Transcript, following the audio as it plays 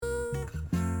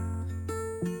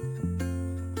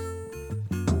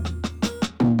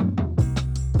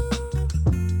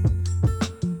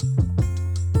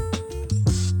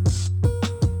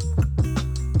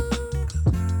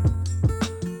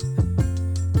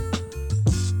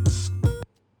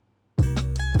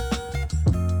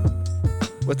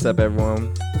What's up,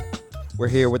 everyone? We're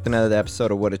here with another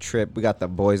episode of What a Trip. We got the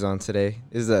boys on today.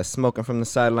 This is a Smoking from the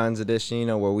Sidelines edition,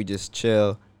 where we just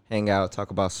chill, hang out,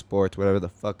 talk about sports, whatever the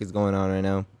fuck is going on right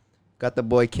now. Got the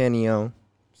boy Kenny on.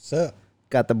 What's up?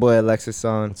 Got the boy Alexis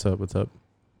on. What's up?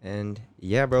 And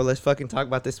yeah, bro, let's fucking talk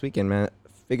about this weekend, man.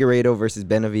 Figueiredo versus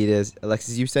Benavidez.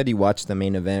 Alexis, you said you watched the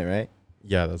main event, right?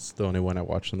 Yeah, that's the only one I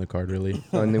watched on the card, really.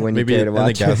 Only one you Maybe care to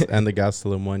watch. and the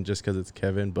Gastelum one, just because it's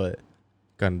Kevin, but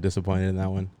kind of disappointed in that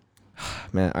one.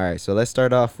 Man, all right, so let's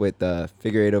start off with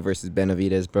Figueiredo versus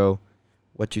Benavidez, bro.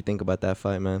 What you think about that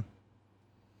fight, man?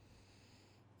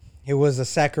 It was a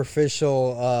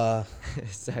sacrificial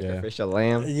Sacrificial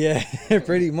lamb. yeah,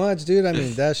 pretty much, dude. I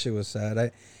mean, that shit was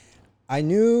sad. I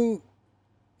knew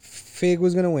Fig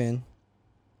was gonna win.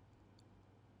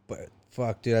 But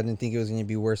fuck, dude, I didn't think it was gonna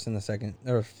be worse than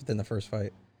the first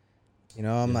fight.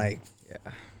 I'm like,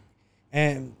 Yeah.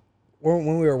 and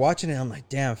when we were watching it, I'm like,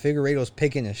 damn, Figueiredo's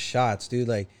picking his shots, dude.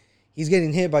 Like, he's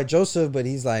getting hit by Joseph, but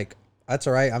he's like, that's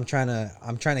all right. I'm trying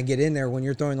to get in there. When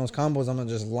you're throwing those combos, I'm gonna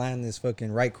just land this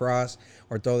fucking right cross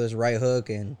or throw this right hook,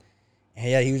 and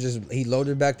yeah, he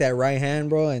loaded back that right hand,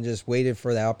 bro, and just waited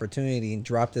for the opportunity and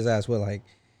dropped his ass with like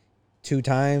 2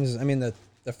 times. I mean,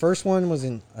 the first one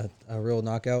wasn't a real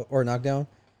knockout or knockdown,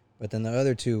 but then the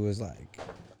other 2 was like,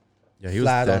 Yeah, he was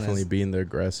flat on definitely his- being the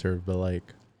aggressor, but like,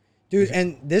 dude.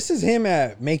 And this is him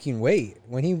at making weight.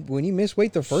 When he missed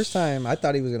weight the first time, I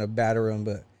thought he was gonna batter him,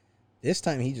 but this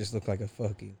time he just looked like a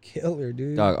fucking killer,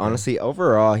 dude. Dog, honestly,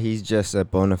 overall, he's just a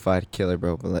bona fide killer,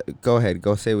 bro. But go ahead.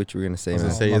 Go say what you were going to say, I was man.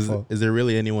 gonna say, my is, fault. is there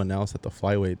really anyone else at the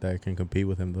flyweight that can compete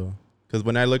with him, though? Because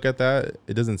when I look at that,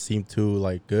 it doesn't seem too,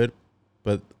 like, good.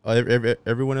 But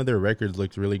every one of their records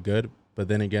looks really good. But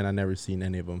then again, I never seen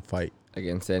any of them fight.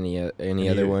 Against any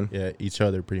other one. Yeah, each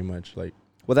other, pretty much. Like,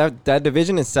 Well, that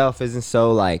division itself isn't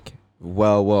so, like,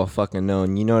 well fucking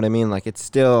known. You know what I mean? Like, it's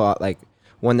still, like,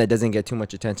 one that doesn't get too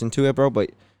much attention to it, bro.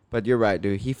 But you're right,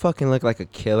 dude. He fucking looked like a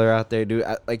killer out there, dude.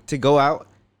 Like, to go out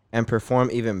and perform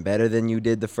even better than you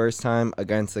did the first time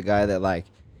against a guy that, like,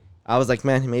 I was like,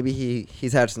 man, maybe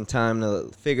he's had some time to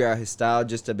figure out his style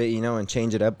just a bit, and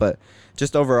change it up. But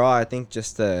just overall, I think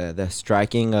just the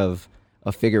striking of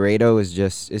Figueiredo is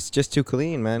just too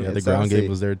clean, man. yeah, the It's ground honestly- game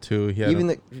was there, too. He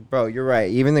had bro, you're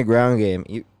right. Even the ground game,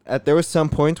 there was some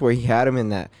points where he had him in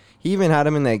that. He even had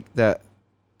him in that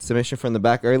submission from the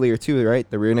back earlier too, right?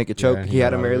 The rear naked choke. and He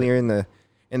had him got it. earlier in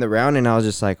the round, and I was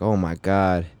just like, oh my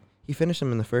god, he finished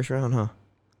him in the first round, huh?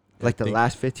 Like the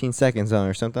last 15 seconds on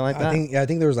or something like that. I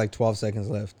think there was like 12 seconds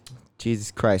left. Jesus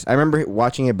Christ. I remember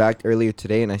watching it back earlier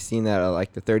today, and I seen that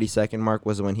like the 30-second mark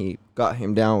was when he got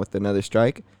him down with another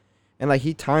strike. And like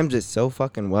he times it so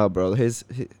fucking well, bro.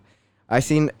 I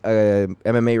seen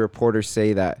MMA reporters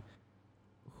say that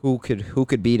who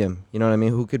could beat him? You know what I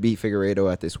mean? Who could beat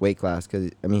Figueiredo at this weight class?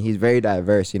 Because I mean, he's very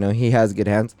diverse. He has good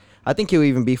hands. I think he'll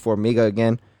even beat Formiga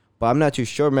again, but I'm not too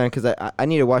sure, man. Because I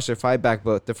need to watch their fight back.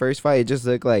 But the first fight, it just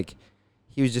looked like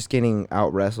he was just getting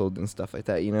out wrestled and stuff like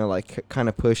that. Like kind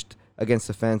of pushed against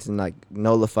the fence and like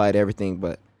nullified everything.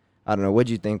 But I don't know. What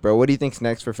do you think, bro? What do you think's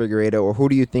next for Figueiredo, or who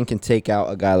do you think can take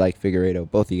out a guy like Figueiredo?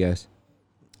 Both of you guys.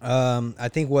 I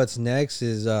think what's next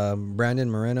is Brandon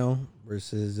Moreno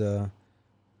versus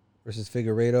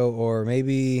Figueiredo, or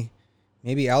maybe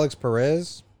Alex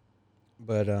Perez.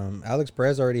 But Alex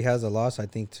Perez already has a loss, I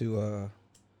think, to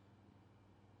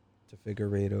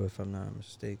Figueiredo, if I'm not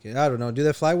mistaken. I don't know. Do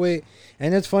the flyweight,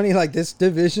 and it's funny, like this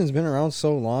division's been around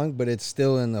so long, but it's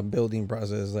still in the building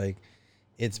process. Like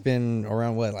it's been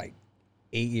around what, like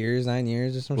 8 years, 9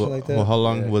 years, or something like that. Well, how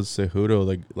long Yeah. was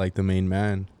Cejudo like the main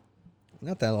man?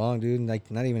 Not that long, dude.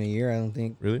 Like not even a year, I don't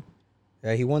think. Really?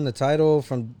 Yeah, he won the title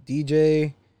from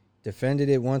DJ, defended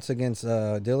it once against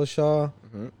Dillashaw.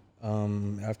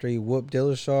 Mm-hmm. After he whooped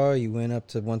Dillashaw, he went up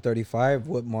to 135,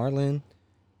 whooped Marlon,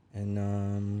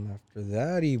 and after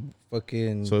that he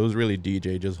fucking So it was really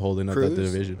DJ just holding up that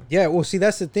Cruz? division. yeah. Well, see,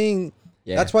 that's the thing.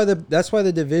 Yeah. That's why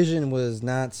the division was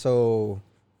not so.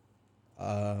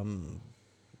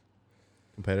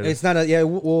 Competitive. It's not a yeah.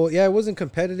 Well, yeah, it wasn't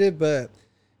competitive, but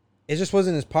it just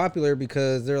wasn't as popular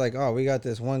because they're like, oh, we got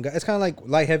this one guy. It's kind of like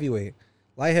light heavyweight.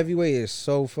 Light heavyweight is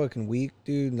so fucking weak,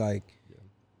 dude. Like,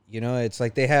 it's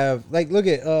like they have like look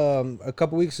at a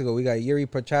couple weeks ago we got Yuri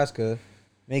Prochaska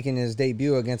making his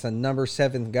debut against a number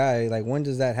 7 guy. Like, when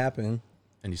does that happen?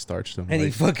 And he starched him. And he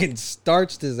fucking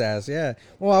starched his ass. Yeah.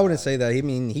 Well, I wouldn't say that. I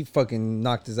mean, he fucking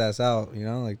knocked his ass out.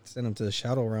 Like sent him to the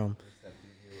shadow realm.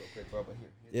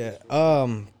 Yeah.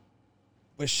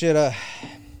 But shit.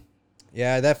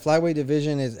 Yeah, that flyweight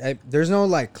division is. There's no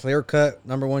like clear cut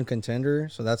number 1 contender,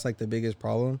 so that's like the biggest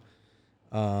problem.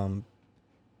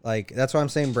 Like that's why I'm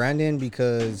saying Brandon,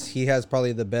 because he has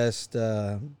probably the best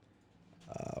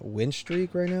win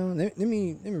streak right now. Let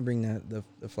me bring that the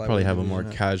flyweight. Probably have a more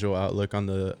division up. casual outlook on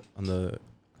the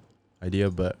idea,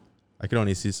 but I can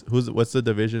only see what's the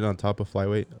division on top of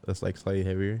flyweight that's like slightly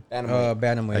heavier.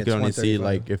 Bantamweight. I it's can only see 135.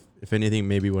 like if anything,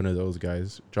 maybe one of those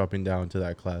guys dropping down to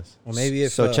that class. Well, maybe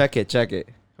if so check it.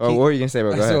 Oh, King- what were you gonna say,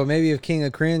 bro? Go so ahead. maybe if King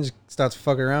of Cringe starts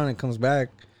fucking around and comes back,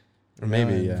 Or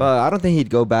maybe, and- yeah. But I don't think he'd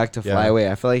go back to Yeah.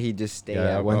 flyweight. I feel like he'd just stay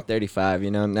Yeah, at 135.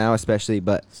 You know, now especially.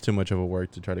 But It's too much of a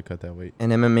work to try to cut that weight. an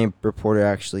MMA reporter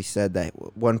actually said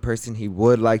that one person he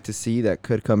would like to see that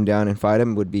could come down and fight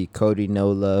him would be Cody No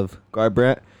Love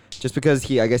Garbrandt, just because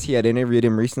I guess he had interviewed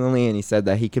him recently and he said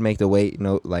that he can make the weight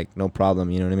no problem.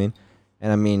 You know what I mean?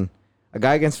 And I mean, a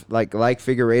guy against like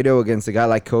Figueiredo against a guy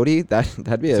like Cody, that'd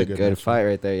be It's a a good good matchup. fight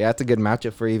right there. Yeah, it's a good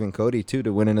matchup for even Cody too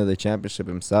to win another championship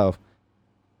himself.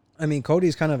 I mean,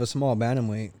 Cody's kind of a small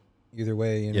bantamweight. Either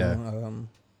way, you know.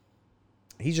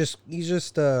 Yeah. He's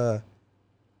just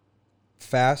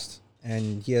fast,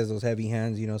 and he has those heavy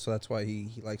hands, you know. So that's why he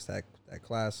likes that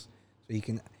class. So he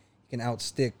can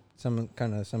outstick some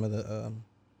of the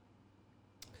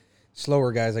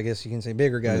slower guys, I guess you can say,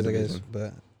 bigger guys, I guess.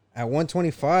 But at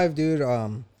 125, dude,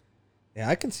 yeah,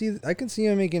 I can see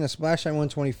him making a splash at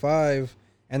 125,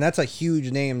 and that's a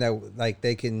huge name that like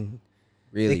they can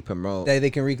Really promote. they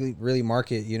can really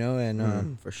market, you know.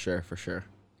 And For sure.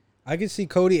 I could see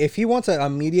Cody, if he wants an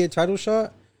immediate title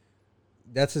shot,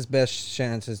 that's his best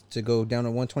chance, is to go down to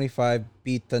 125,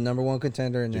 beat the number one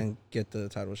contender, and then get the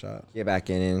title shot. Get back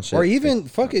in and shit. Or even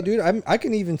fuck it, dude. I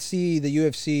can even see the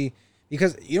UFC,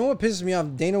 because you know what pisses me off?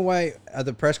 Dana White at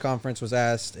the press conference was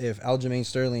asked if Aljamain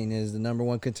Sterling is the number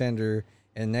one contender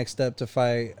and next up to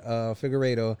fight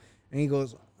Figueiredo, and he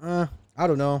goes, I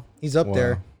don't know. He's up Wow.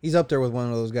 there. He's up there with one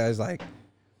of those guys. Like,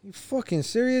 you fucking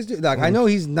serious, dude? Like, I know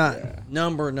he's not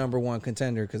number one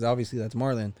contender, because obviously that's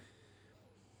Marlon,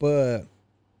 but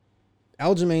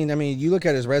Aljamain, I mean, you look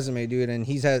at his resume, dude, and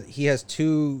he has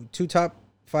two top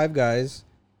 5 guys.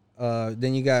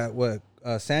 Then you got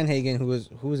Sandhagen, who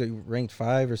was ranked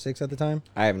 5 or 6 at the time.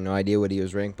 I have no idea what he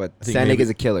was ranked, but I think Sandhagen maybe- is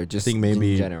a killer. I Just think in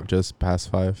maybe general. just past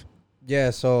 5.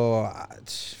 Yeah, so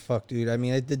fuck, dude. I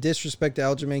mean, the disrespect that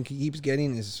Aljamain keeps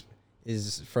getting is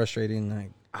frustrating.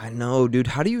 Like, I know, dude.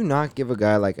 How do you not give a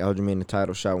guy like Aljamain a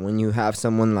title shot when you have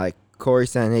someone like Corey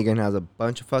Sandhagen has a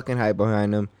bunch of fucking hype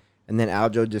behind him, and then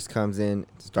Aljo just comes in,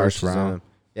 starches round. him.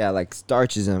 Yeah, like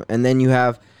starches him, and then you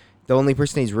have the only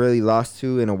person he's really lost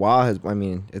to in a while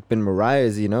it's been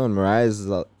Marias, you know, and Marias is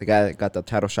the guy that got the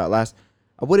title shot last.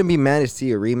 I wouldn't be mad to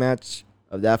see a rematch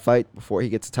of that fight before he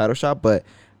gets a title shot, but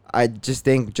I just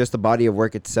think just the body of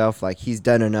work itself, like he's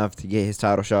done enough to get his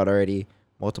title shot already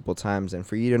multiple times, and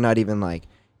for you to not even like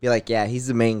be like, yeah, he's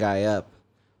the main guy up.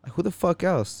 Like, who the fuck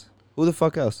else?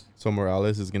 So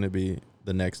Morales is gonna be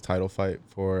the next title fight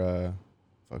for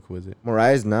who is it?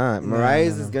 Marias not. No,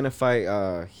 Marias no. is gonna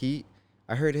fight Heat.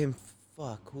 I heard him.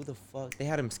 Fuck, who the fuck? They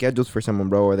had him scheduled for someone,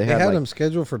 bro. Or they they had like, him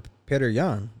scheduled for Peter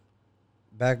Yan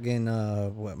back in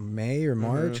May or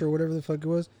March or whatever the fuck it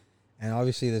was, and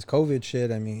obviously this COVID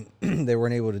shit. I mean, they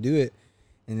weren't able to do it,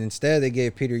 and instead they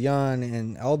gave Peter Yan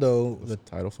and Aldo the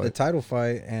Title fight. the title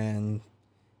fight, and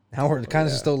now we're kind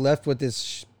of still left with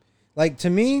this. Like, to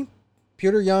me,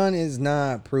 Peter Yan is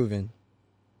not proven.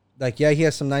 Like, yeah, he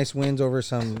has some nice wins over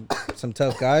some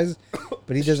tough guys,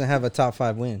 but he doesn't have a top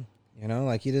 5 win. You know,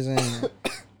 like, he doesn't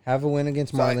have a win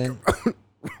against Marlon.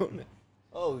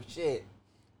 oh shit.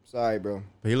 Sorry, bro.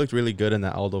 But he looked really good in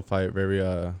that Aldo fight. Very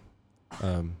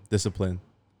disciplined.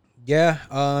 Yeah,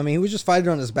 I mean, he was just fighting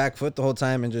on his back foot the whole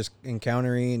time and just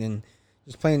encountering and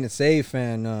just playing it safe.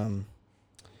 And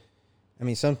I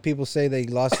mean, some people say they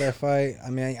lost that fight. I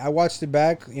mean, I watched it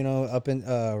back, you know, up in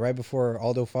right before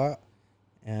Aldo fought,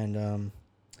 and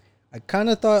I kind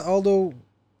of thought Aldo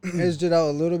edged it out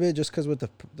a little bit just because with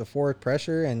the forward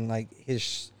pressure and like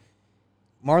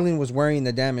Marlon was wearing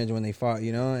the damage when they fought,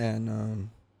 you know, and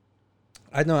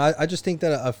I know I just think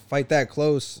that a fight that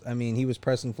close, I mean, he was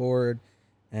pressing forward.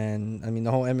 And I mean,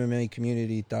 the whole MMA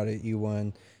community thought you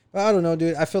won, but I don't know,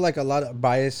 dude. I feel like a lot of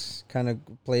bias kind of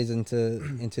plays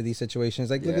into these situations.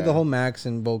 Like, look at the whole Max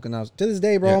and Volkanovski. To this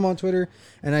day, bro, I'm on Twitter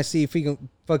and I see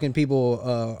fucking people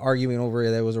arguing over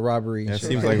it that it was a robbery. Yeah, And it shit.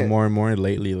 seems like more and more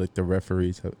lately, like the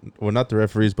referees, not the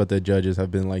referees, but the judges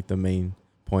have been like the main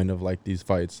point of like these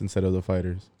fights instead of the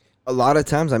fighters. A lot of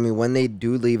times, I mean, when they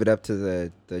do leave it up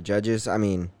to the judges, I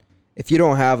mean, if you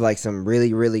don't have like some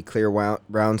really, really clear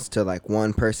rounds to like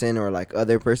one person or like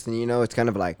other person, you know, it's kind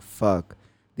of like, fuck,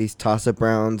 these toss-up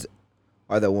rounds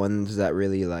are the ones that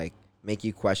really like make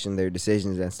you question their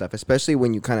decisions and stuff. Especially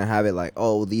when you kind of have it like,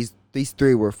 oh, these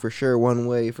three were for sure one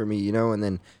way for me, you know, and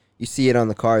then you see it on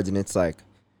the cards and it's like,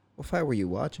 what fight were you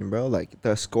watching, bro? Like the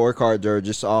scorecards are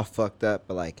just all fucked up.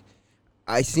 But like,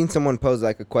 I seen someone pose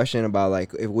like a question about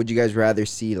like, would you guys rather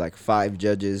see like 5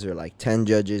 judges or like 10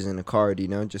 judges in a card, you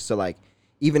know, just to like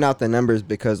even out the numbers,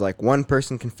 because like one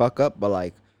person can fuck up, but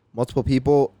like multiple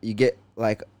people, you get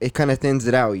like it kind of thins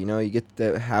it out, you know. You get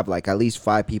to have like at least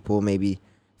 5 people, maybe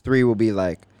 3 will be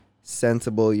like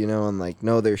sensible, you know, and like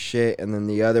know their shit, and then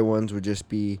the other ones would just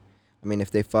be, I mean, if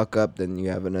they fuck up, then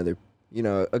you have another, you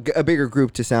know, a bigger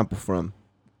group to sample from.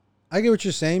 I get what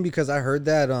you're saying because I heard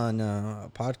that on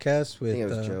a podcast I with think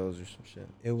it was Joe's or some shit.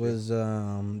 it was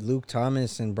Luke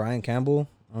Thomas and Brian Campbell.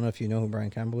 I don't know if you know who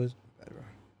Brian Campbell is.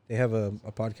 They have a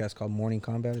podcast called Morning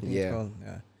Combat, I think it's called.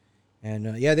 Yeah.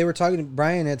 And yeah, they were talking.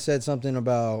 Brian had said something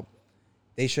about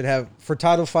they should have, for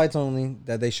title fights only,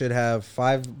 that they should have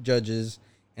 5 judges,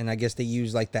 and I guess they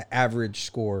use like the average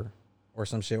score or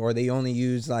some shit, or they only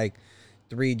use like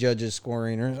 3 judges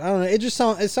scoring, or I don't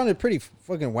know. It sounded pretty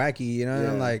fucking wacky, you know. And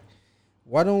I'm like,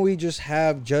 why don't we just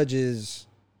have judges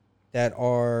that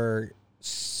are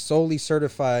solely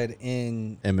certified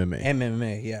in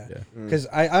MMA, yeah. Because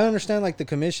I understand like the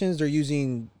commissions, they're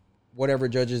using whatever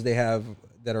judges they have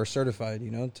that are certified, you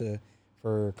know,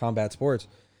 for combat sports.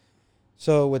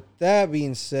 So with that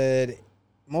being said,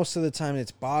 most of the time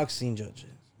it's boxing judges,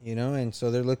 you know, and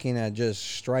so they're looking at just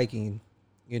striking,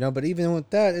 you know. But even with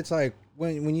that, it's like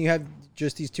when you have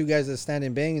just these 2 guys that stand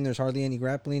and bang and there's hardly any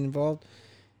grappling involved,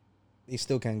 they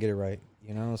still can't get it right,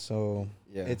 you know. So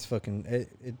it's fucking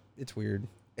it's weird.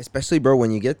 Especially, bro,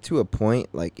 when you get to a point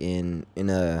like in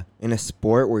a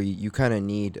sport where you kind of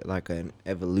need like an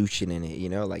evolution in it, you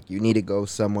know, like you need to go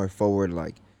somewhere forward.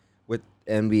 Like with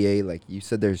NBA, like you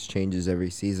said, there's changes every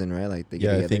season, right? Like they get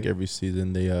together. I think every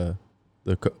season they I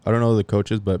don't know the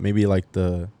coaches, but maybe like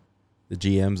the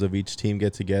GMs of each team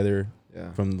get together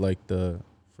from the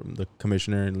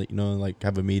commissioner, and you know, like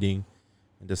have a meeting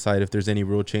and decide if there's any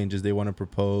rule changes they want to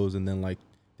propose, and then like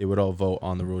they would all vote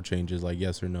on the rule changes, like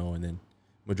yes or no, and then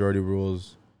majority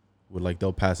rules would like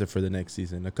they'll pass it for the next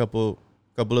season. A couple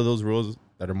of those rules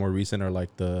that are more recent are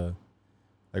like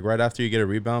right after you get a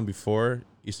rebound, before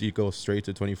you go straight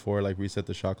to 24, like reset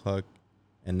the shot clock,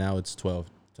 and now it's 12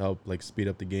 to help like speed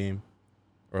up the game,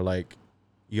 or like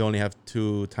you only have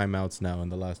 2 timeouts now in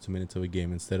the last 2 minutes of a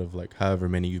game instead of like however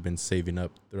many you've been saving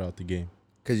up throughout the game.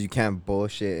 Because you can't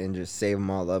bullshit and just save them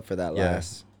all up for that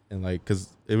last. And like,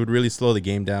 because it would really slow the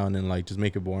game down and like just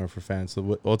make it boring for fans.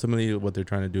 So ultimately what they're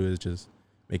trying to do is just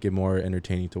make it more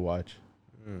entertaining to watch.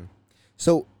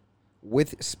 So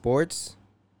with sports,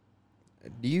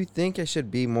 do you think it should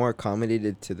be more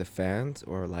accommodated to the fans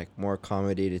or like more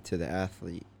accommodated to the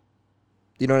athlete?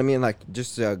 You know what I mean? Like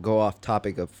just to go off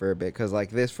topic up for a bit, because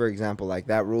like this, for example, like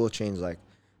that rule change, like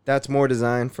that's more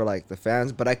designed for like the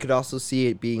fans, but I could also see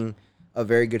it being a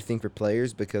very good thing for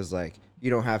players, because like you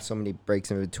don't have so many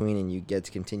breaks in between and you get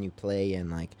to continue play,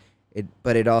 and like it,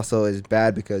 but it also is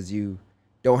bad because you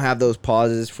don't have those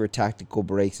pauses for tactical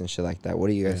breaks and shit like that. What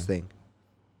do you guys think?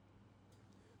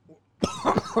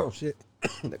 Oh shit.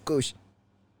 The goosh.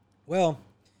 Well,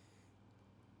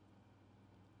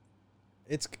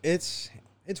 it's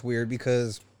weird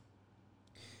because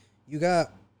you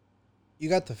got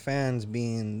the fans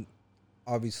being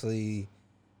obviously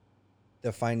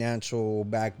the financial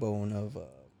backbone of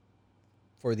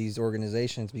for these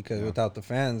organizations, because without the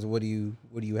fans, what do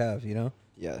you have, you know?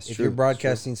 Yeah, it's if true. you're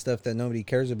broadcasting stuff that nobody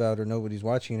cares about or nobody's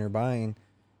watching or buying,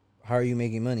 how are you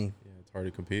making money? Yeah, it's hard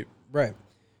to compete. Right.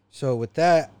 So with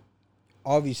that,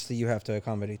 obviously you have to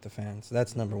accommodate the fans.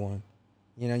 That's number one.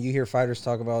 You know, you hear fighters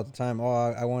talk about all the time,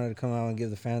 oh, I wanted to come out and give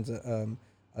the fans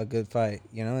a good fight,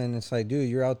 you know? And it's like, dude,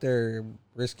 you're out there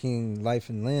risking life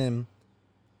and limb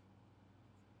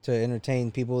to entertain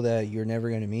people that you're never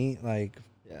going to meet, like,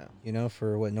 you know,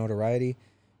 for what, notoriety,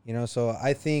 you know? So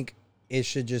I think it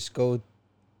should just go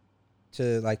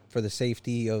to, like, for the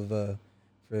safety of for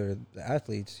the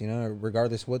athletes, you know,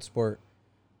 regardless what sport.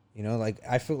 You know, like,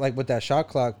 I feel like with that shot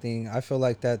clock thing, I feel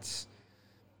like that's,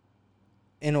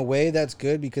 in a way, that's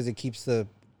good because it keeps the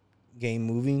game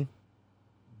moving.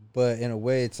 But in a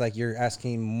way, it's like you're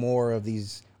asking more of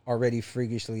these already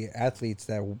freakishly athletes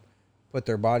that put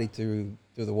their body through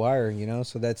the wire, you know?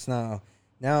 So that's now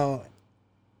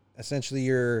essentially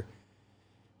you're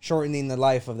shortening the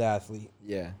life of the athlete.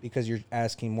 Yeah. Because you're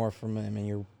asking more from them and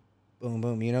you're boom,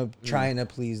 boom, you know, trying to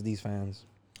please these fans.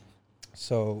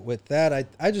 So with that,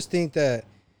 I just think that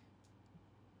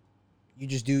you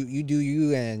just do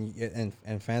you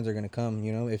and fans are gonna come.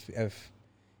 You know, if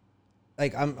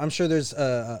like I'm sure there's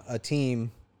a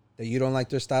team that you don't like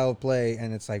their style of play,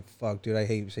 and it's like, fuck, dude, I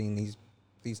hate seeing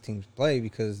these teams play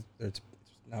because it's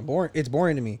not boring. It's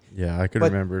boring to me. Yeah, I could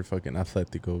remember fucking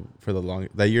Atletico for the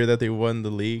that year that they won the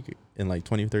league in like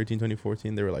 2013,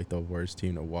 2014. They were like the worst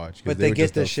team to watch. But they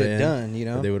get the shit done, you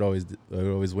know. They would always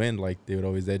win. Like they would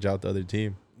always edge out the other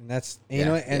team. And that's you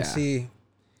know, and see,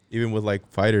 even with like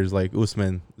fighters like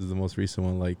Usman is the most recent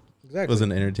one. Like exactly, it was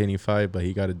an entertaining fight, but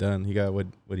he got it done. He got what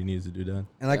he needs to do done.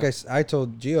 And like I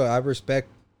told Gio, I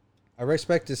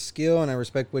respect his skill and I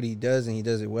respect what he does, and he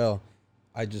does it well.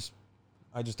 I just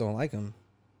don't like him,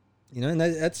 you know, and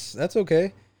that's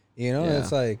okay, you know.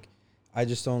 It's like I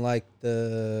just don't like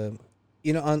the,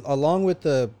 you know, along with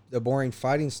the boring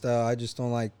fighting style. I just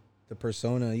don't like the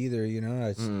persona either, you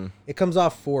know. It comes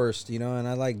off forced, you know, and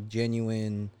I like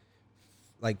genuine,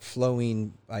 like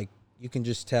flowing, like you can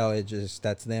just tell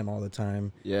that's them all the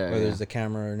time. Yeah, whether there's a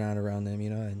camera or not around them,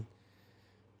 you know. And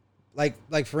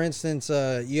like for instance,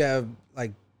 you have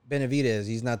like Benavidez.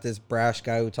 He's not this brash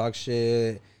guy who talks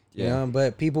shit, you know,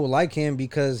 but people like him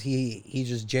because he's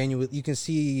just genuine. You can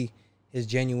see his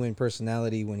genuine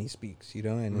personality when he speaks, you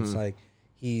know, and it's like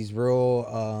he's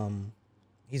real.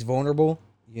 He's vulnerable,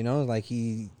 you know, like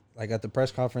at the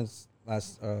press conference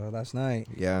last night.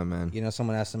 Yeah, man. You know,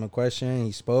 someone asked him a question,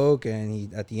 he spoke, and he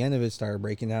at the end of it started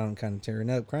breaking down and kind of tearing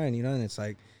up, crying, you know, and it's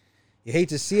like you hate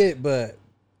to see it, but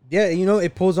yeah, you know,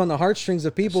 it pulls on the heartstrings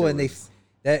of people, and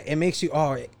that it makes you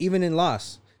even in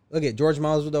loss. Look at George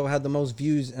Masvidal had the most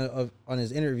views on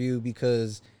his interview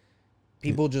because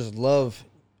people just love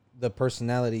the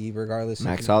personality regardless.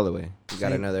 Max Holloway, you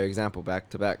got another example back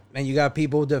to back, and you got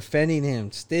people defending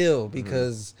him still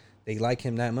because they like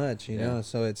him that much, you know.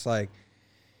 So it's like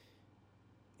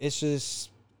it's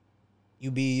just you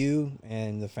be you,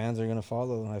 and the fans are gonna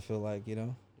follow. I feel like, you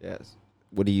know. Yes.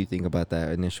 What do you think about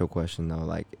that initial question, though?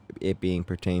 Like, it being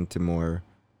pertained to more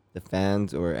the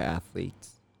fans or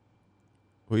athletes?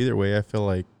 Well, either way, I feel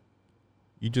like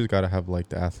you just got to have, like,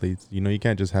 the athletes. You know, you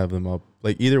can't just have them up.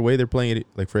 Like, either way, they're playing,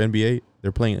 like, for NBA,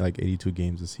 they're playing, like, 82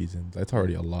 games a season. That's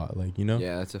already a lot, like, you know?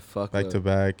 Yeah, that's a fuck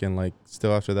back-to-back, and, like,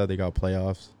 still after that, they got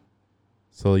playoffs.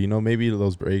 So, you know, maybe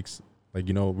those breaks, like,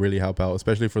 you know, really help out,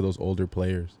 especially for those older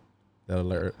players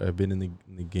that have been in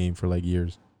the game for, like,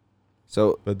 years.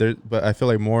 So, but I feel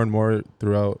like more and more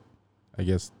throughout, I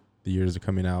guess, the years are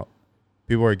coming out,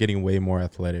 people are getting way more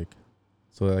athletic.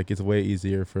 So like it's way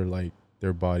easier for like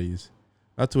their bodies,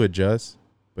 not to adjust,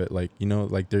 but like, you know,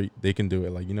 like they can do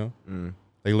it, like, you know,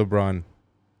 like LeBron,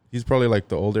 he's probably like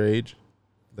the older age,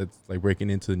 that's like breaking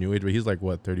into the new age, but he's like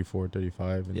what 34,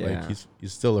 35, and like he's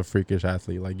still a freakish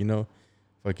athlete, like, you know,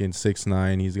 fucking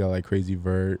 6'9", he's got like crazy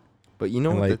vert. But you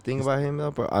know what, like, the thing about him though,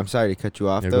 bro? I'm sorry to cut you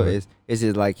off though. Is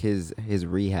it like his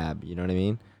rehab? You know what I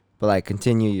mean? But like,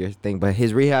 continue your thing. But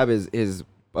his rehab is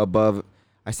above.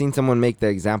 I seen someone make the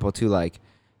example too, like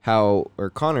how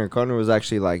Connor was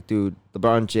actually like, dude,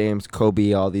 LeBron James,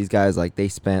 Kobe, all these guys, like they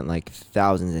spent like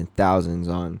thousands and thousands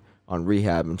on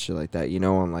rehab and shit like that. You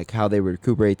know, on like how they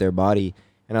recuperate their body.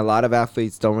 And a lot of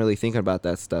athletes don't really think about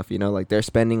that stuff. You know, like they're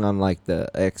spending on like the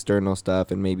external stuff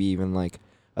and maybe even like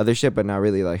other shit, but not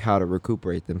really like how to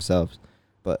recuperate themselves.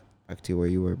 But back to where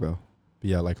you were, bro.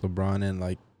 Yeah, like LeBron and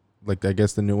like I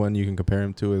guess the new one you can compare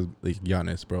him to is like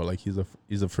Giannis, bro. Like he's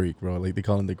a freak, bro. Like they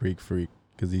call him the Greek freak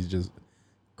because he's just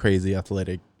crazy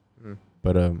athletic.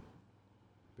 But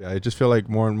yeah, I just feel like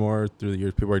more and more through the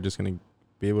years, people are just gonna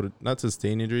be able to not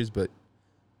sustain injuries, but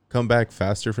come back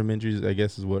faster from injuries. I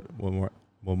guess is what I'm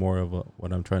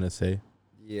trying to say.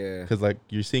 Yeah. Because like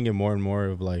you're seeing it more and more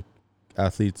of like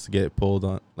athletes get pulled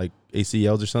on like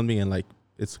ACLs or something, and like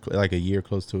it's like a year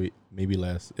close to it, maybe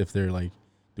less if they're like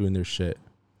doing their shit.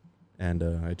 And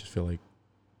I just feel like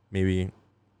maybe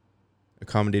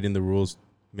accommodating the rules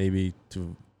maybe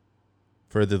to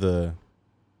further the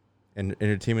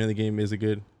entertainment of the game is a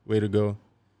good way to go,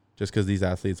 just because these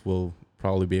athletes will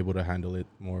probably be able to handle it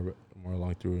more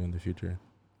along through in the future.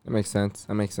 That makes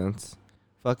sense.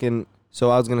 Fucking,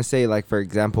 so I was gonna say, like, for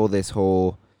example, this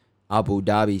whole Abu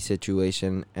Dhabi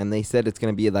situation, and they said it's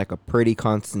going to be like a pretty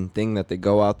constant thing that they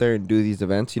go out there and do these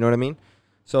events, you know what I mean?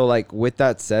 So like with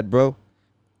that said, bro,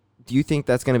 do you think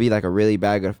that's going to be like a really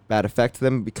bad effect to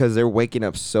them because they're waking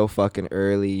up so fucking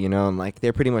early, you know, and like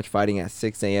they're pretty much fighting at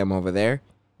 6 a.m. over there,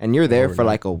 and you're there for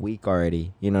like a week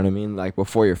already, you know what I mean? Like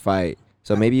before your fight.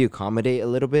 So maybe you accommodate a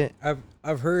little bit.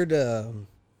 I've heard on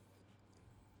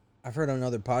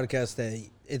another podcast that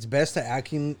it's best to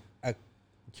acclimate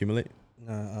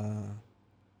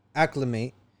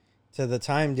to the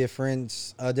time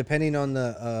difference, depending on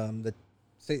the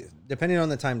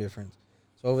time difference.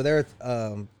 So over there,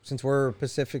 since we're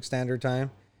Pacific Standard Time,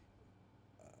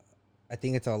 I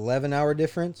think it's an 11-hour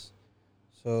difference.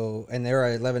 So, and they're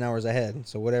at 11 hours ahead.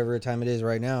 So whatever time it is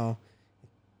right now,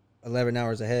 11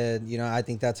 hours ahead. You know, I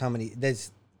think that's how many.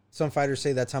 That's some fighters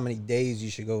say that's how many days you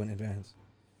should go in advance.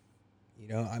 You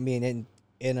know, I mean,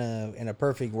 in a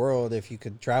perfect world, if you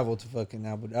could travel to fucking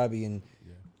Abu Dhabi and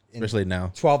Especially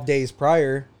now. 12 days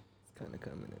prior, It's kind of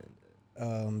coming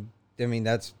in. I mean,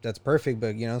 that's perfect.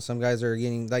 But you know, some guys are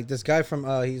getting like this guy from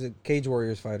he's a Cage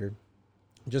Warriors fighter,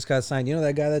 just got signed. You know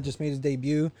that guy that just made his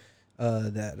debut,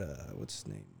 what's his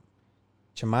name,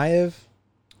 Chimaev.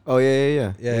 Oh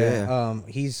yeah.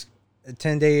 He's a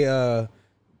 10-day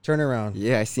turnaround.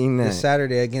 Yeah, I seen that. This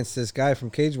Saturday against this guy from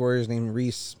Cage Warriors named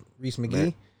Reese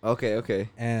McGee. Okay.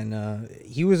 And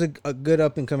he was a good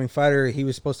up and coming fighter. He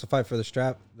was supposed to fight for the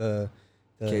strap, the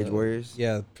Cage Warriors.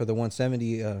 yeah, for the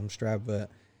 170 strap, but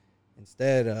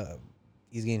instead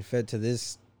he's getting fed to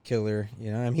this killer.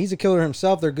 You know, I mean, he's a killer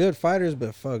himself. They're good fighters,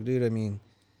 but fuck, dude. I mean,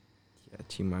 Yeah,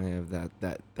 Chimaev,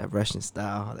 that Russian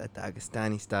style, that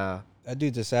Dagestani style. that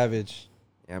dude's a savage.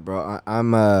 Yeah, bro.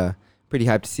 I'm pretty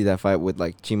hyped to see that fight with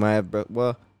like Chimaev, bro.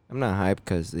 Well, I'm not hyped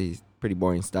because he's pretty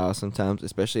boring style sometimes,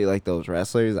 especially like those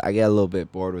wrestlers. I get a little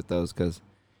bit bored with those because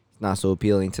it's not so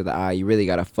appealing to the eye. You really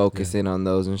gotta focus in on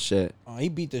those and shit. Oh, he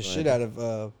beat the shit out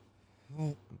of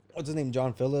what's his name,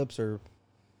 John Phillips or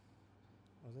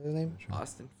what's his name?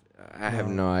 Austin. I have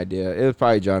no idea. It was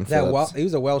probably John That Phillips. he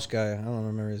was a Welsh guy. I don't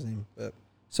remember his name, but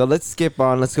So let's skip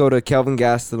on. Let's go to Kelvin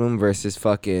Gastelum versus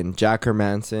fucking Jack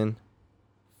Hermanson.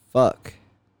 Fuck.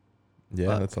 Yeah,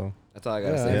 Fuck. that's all. That's all I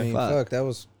gotta yeah, say. I mean, fuck, that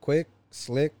was quick,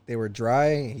 slick. They were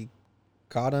dry. He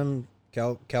caught him.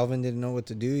 Calvin didn't know what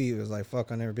to do. He was like,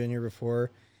 "Fuck, I've never been here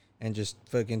before," and just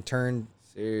fucking turned.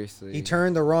 Seriously. He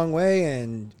turned the wrong way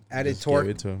and added Just torque.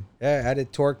 gave it to him. Yeah,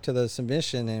 added torque to the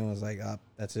submission and was like,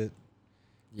 that's it.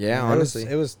 Yeah, It was- honestly.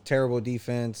 it was terrible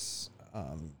defense.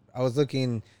 I was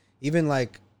looking, even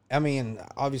like, I mean,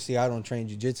 obviously I don't train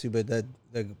jiu-jitsu, but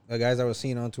the guys I was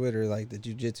seeing on Twitter, like the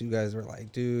jiu-jitsu guys were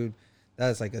like, dude,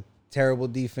 that's like a terrible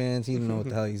defense. He didn't know what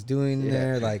the hell he's doing in Yeah.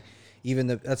 there. Like, even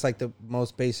that's like the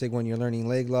most basic when you're learning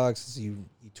leg locks is you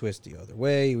twist the other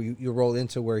way. You roll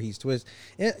into where he's twist.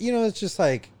 And, you know, it's just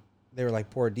like they were like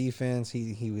poor defense.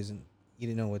 He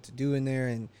didn't know what to do in there.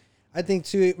 And I think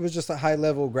too, it was just a high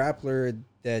level grappler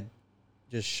that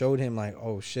just showed him like,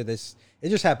 oh shit, it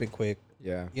just happened quick.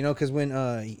 Yeah. You know, because when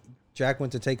Jack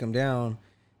went to take him down,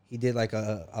 he did like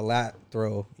a lat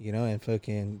throw, you know, and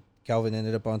fucking Calvin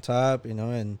ended up on top, you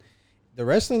know, and the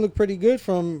wrestling looked pretty good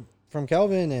from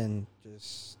Calvin, and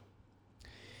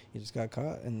he just got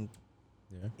caught and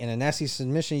Yeah. in a nasty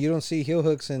submission. You don't see heel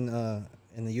hooks in the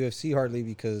UFC hardly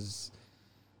because,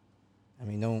 I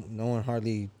mean, no one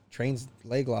hardly trains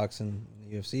leg locks in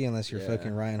the UFC unless you're Yeah.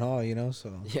 fucking Ryan Hall, you know.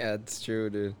 So Yeah, it's true,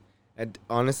 dude. And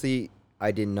honestly,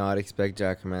 I did not expect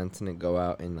Jack Hermanson to go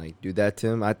out and like do that to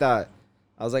him. I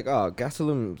was like, oh,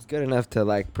 Gastelum's good enough to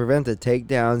like prevent the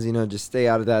takedowns, you know, just stay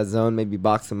out of that zone, maybe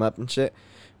box him up and shit.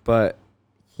 But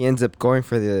he ends up going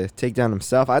for the takedown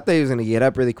himself. I thought he was gonna get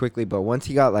up really quickly, but once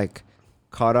he got like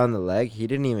caught on the leg, he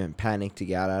didn't even panic to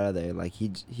get out of there. Like he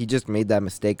just made that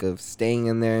mistake of staying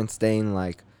in there and staying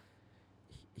like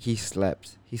he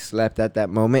slept. He slept at that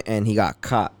moment and he got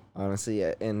caught. Honestly,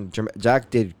 and Jack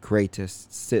did great to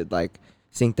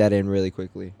sink that in really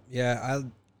quickly. yeah,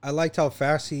 I liked how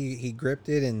fast he gripped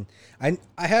it, and I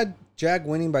had Jack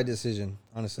winning by decision.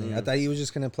 Honestly, I thought he was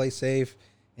just gonna play safe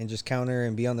and just counter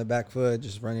and be on the back foot,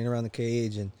 just running around the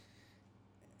cage, and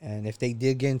if they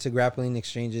did get into grappling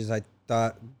exchanges, I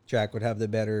thought Jack would have the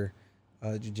better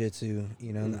jiu-jitsu.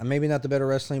 You know, maybe not the better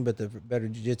wrestling, but the better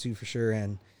jiu-jitsu for sure.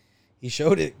 And he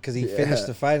showed it because he finished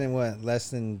the fight in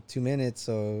less than 2 minutes.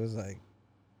 So it was like,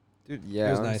 Dude, yeah,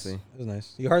 it was honestly. nice. It was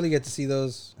nice. You hardly get to see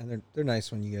those, and they're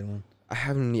nice when you get one. I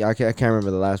can't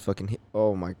remember the last fucking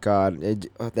oh my god,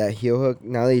 that heel hook.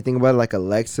 Now that you think about it, like a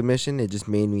leg submission, it just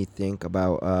made me think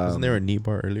about Wasn't there a knee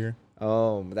bar earlier?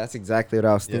 Oh, that's exactly what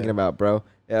I was thinking about, bro.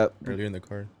 Yeah, Earlier in the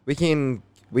card. we can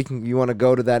you want to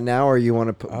go to that now, or you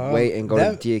want to wait and go to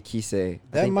that- Diakise?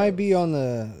 That might be on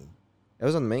the. It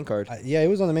was on the main card. Yeah, it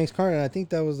was on the main card, and I think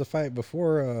that was the fight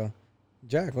before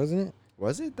Jack, wasn't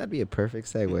Was it? That'd be a perfect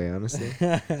segue, honestly.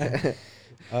 it?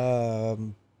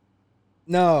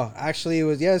 No, actually, it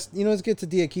was. Yes, you know, let's get to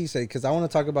Diakise because I want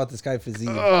to talk about this guy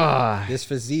Fazeev. Ugh. This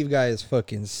Fazeev guy is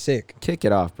fucking sick. Kick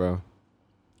it off, bro.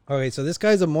 Okay, so this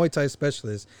guy's a Muay Thai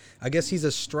specialist. I guess he's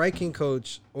a striking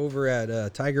coach over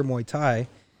at Tiger Muay Thai.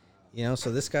 You know,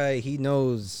 so this guy he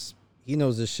knows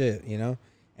his shit. You know,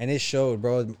 and it showed,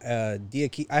 bro. I had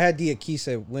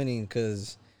Diakise winning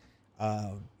because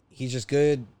he's just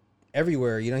good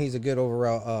everywhere. You know, he's a good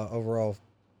overall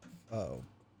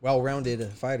well-rounded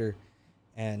fighter.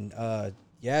 And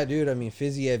yeah, dude. I mean,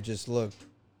 Fiziev just looked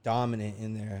dominant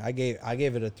in there. I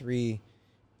gave it a 3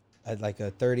 at like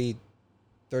a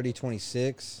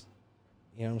 30-26.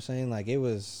 You know what I'm saying? Like it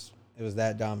was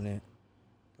that dominant.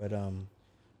 But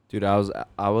Dude,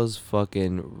 I was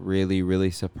fucking really, really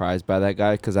surprised by that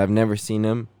guy because I've never seen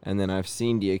him. And then I've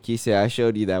seen Diakise. I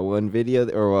showed you that one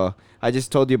video, I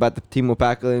just told you about the Timo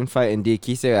Packalin fight, and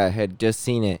Diakise, I had just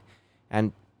seen it.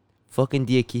 And fucking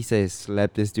Diakise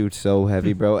slept this dude so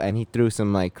heavy, bro. And he threw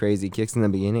some, like, crazy kicks in the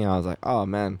beginning. I was like, oh,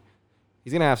 man.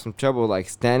 He's going to have some trouble, like,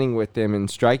 standing with him and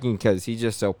striking because he's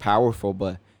just so powerful.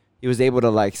 But he was able to,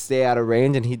 like, stay out of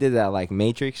range, and he did that, like,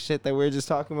 Matrix shit that we were just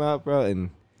talking about, bro.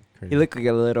 And he looked like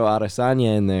a little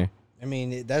Adesanya in there. I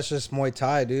mean, that's just Muay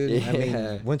Thai, dude. Yeah. I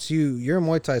mean, once you're a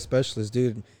Muay Thai specialist,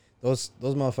 dude, those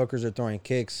motherfuckers are throwing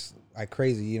kicks like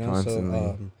crazy, you know? Constantly.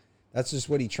 So that's just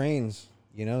what he trains,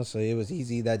 you know? So it was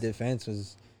easy. That defense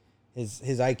was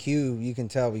his IQ, you can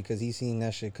tell because he's seen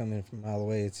that shit coming from a mile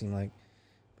away, it seemed like.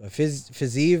 But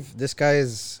Fiziev, this guy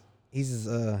he's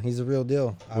a real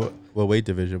deal. What weight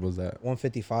division was that?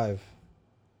 155.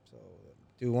 So,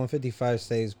 dude, 155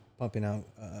 stays pumping out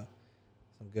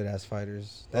some good ass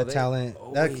fighters. That talent,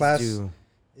 that class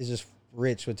is just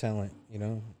rich with talent. You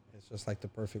know, it's just like the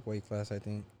perfect weight class, I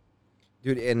think.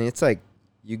 Dude, and it's like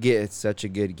you get such a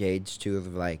good gauge too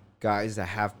of like guys that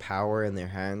have power in their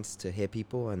hands to hit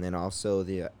people, and then also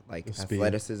the like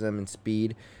athleticism and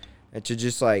speed, and to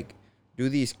just like do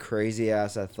these crazy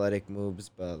ass athletic moves,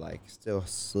 but like still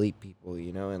sleep people,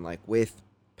 you know, and like with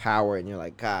power, and you're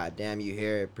like, God damn, you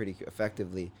hear it pretty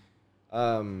effectively.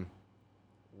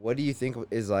 What do you think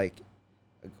is like?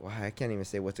 I can't even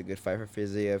say what's a good fight for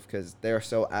Fiziev because they're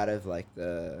so out of like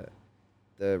the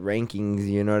rankings.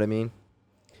 You know what I mean?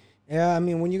 Yeah, I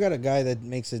mean when you got a guy that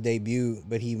makes a debut,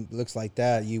 but he looks like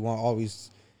that, you always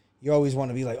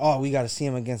want to be like, oh, we got to see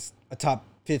him against a top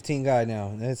 15 guy now.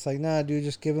 And it's like, nah, dude,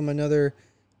 just give him another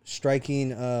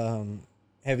striking,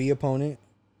 heavy opponent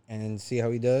and see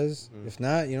how he does. If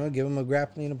not, you know, give him a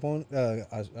grappling opponent,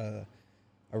 a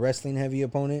wrestling heavy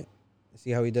opponent.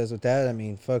 See how he does with that. I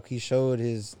mean, fuck, he showed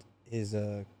his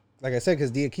like I said,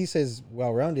 because Diakise is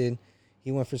well rounded.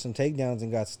 He went for some takedowns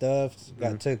and got stuffed,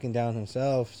 got taken down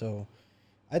himself. So,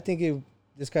 I think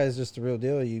this guy is just the real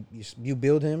deal. You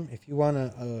build him if you want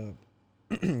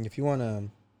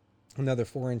another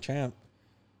foreign champ.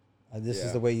 This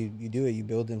is the way you do it. You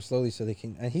build him slowly so they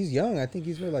can. And he's young. I think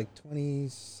he's like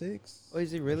 26. Oh,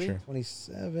 is he really? Sure.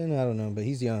 27. I don't know, but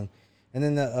he's young. And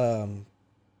then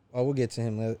we'll get to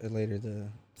him later. The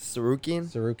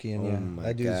Sarukian, yeah, my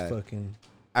that dude's God. fucking.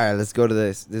 All right, let's go to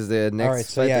this. This is the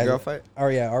next fight, the girl fight. Oh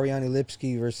yeah, Ariane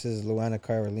Lipski versus Luana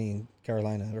Carolina.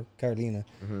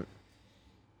 Mm-hmm.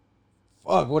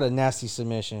 Fuck, what a nasty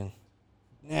submission.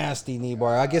 Nasty knee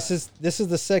bar. I guess this is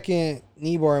the second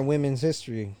knee bar in women's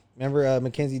history. Remember,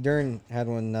 Mackenzie Dern had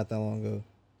one not that long ago.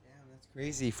 Damn, that's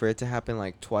crazy for it to happen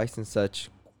like twice in such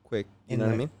quick. You know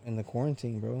what I mean? In the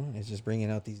quarantine, bro, it's just bringing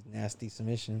out these nasty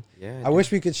submissions. Yeah. I wish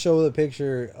we could show the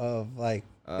picture of like.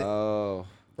 Oh.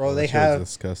 Bro, That shit was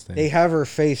disgusting. they have her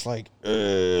face like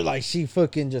she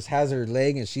fucking just has her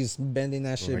leg and she's bending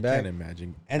that shit back. I can't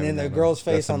imagine. And then the girl's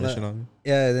face on on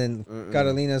then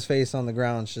Carolina's face on the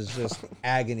ground. She's just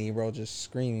agony, bro, just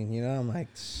screaming. You know, I'm like,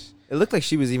 It looked like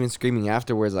she was even screaming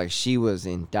afterwards, like she was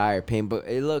in dire pain. But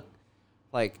it looked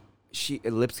like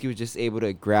Lipski was just able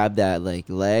to grab that like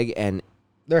leg and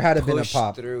there had to been a push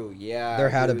pop. through. Yeah, There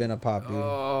had to dude. been a pop, dude.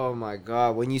 Oh my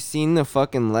God! When you seen the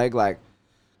fucking leg like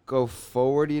go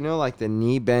forward, you know, like the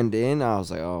knee bend in, I was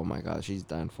like, oh my God, she's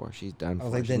done for. She's done for. I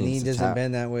was like, She the knee needs to doesn't tap.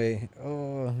 bend that way.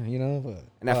 Oh, you know. But,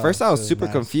 And at first, I was super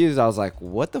confused. I was like,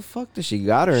 "What the fuck does she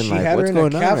got her in? She Like, had her what's in a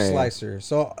going on?" calf right here? slicer.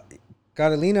 So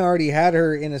Carolina already had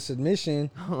her in a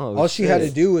submission. Oh, All she had to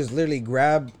shit. do was literally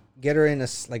get her in a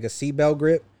seatbelt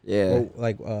grip. Yeah. Or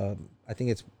like I think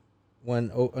it's one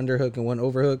underhook and one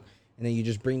overhook, and then you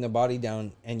just bring the body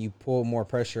down and you pull more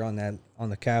pressure on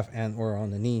the calf and or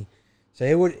on the knee. So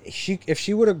if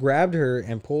she would have grabbed her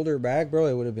and pulled her back, bro,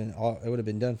 it would have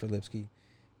been done for Lipski.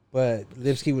 But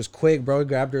Lipski was quick, bro.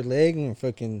 Grabbed her leg and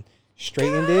fucking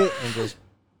straightened it and just,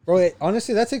 bro.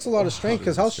 Honestly, that takes a lot of strength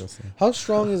because how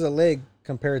strong is a leg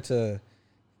compared to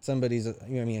somebody's? You know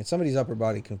what I mean? Somebody's upper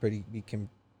body can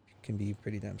be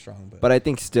pretty damn strong. But I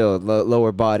think still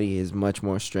lower body is much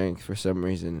more strength for some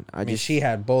reason. I mean, she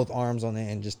had both arms on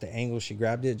it, and just the angle she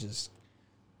grabbed it just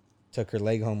took her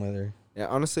leg home with her. Yeah,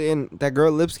 honestly, and that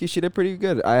girl Lipski, she did pretty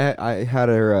good. I had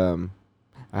her.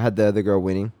 I had the other girl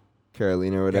winning,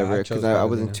 Carolina or whatever, because I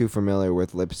wasn't too familiar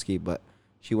with Lipski, but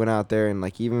she went out there and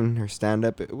like even her stand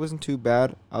up, it wasn't too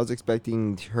bad. I was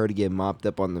expecting her to get mopped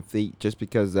up on the feet just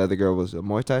because the other girl was a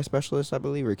Muay Thai specialist, I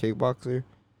believe, or kickboxer.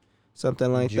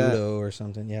 something like judo or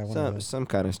something. Yeah, one of that. those. Some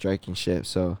kind of striking shit.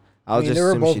 So I I'll mean, just they were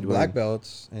assume both she'd black win.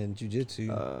 belts in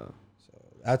jiu-jitsu. Uh,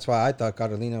 That's why I thought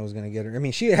Carolina was gonna get her. I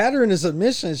mean, she had her in a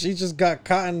submission. She just got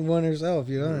caught in one herself.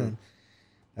 You know, Mhm. and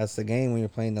that's the game when you're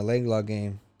playing the leg lock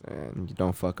game. and you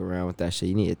don't fuck around with that shit.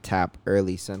 You need to tap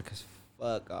early, son, because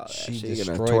fuck all that She shit. You're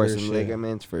gonna destroyed tore her some shit.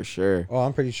 ligaments for sure. Oh,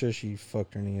 I'm pretty sure she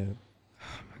fucked her knee up.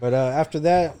 But after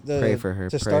that, Pray for her.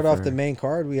 to pray start for off the her. main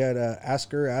card, we had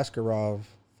Askar Askarov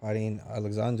fighting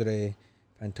Alexandre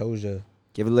Pantoja.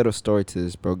 Give a little story to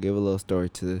this, bro. Give a little story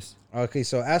to this. Okay,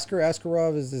 so Askar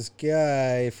Askarov is this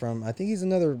guy from, I think he's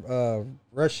another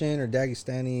Russian or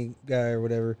Dagestani guy or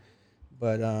whatever,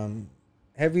 but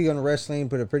heavy on wrestling,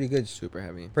 but a pretty good Super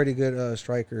heavy.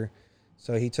 striker.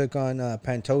 So he took on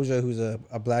Pantoja, who's a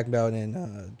black belt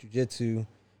in jiu-jitsu.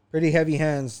 Pretty heavy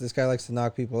hands. This guy likes to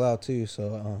knock people out too.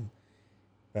 So,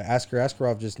 but Askar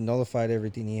Askarov just nullified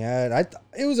everything he had.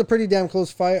 It was a pretty damn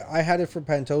close fight. I had it for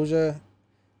Pantoja.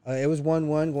 It was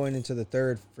 1-1 going into the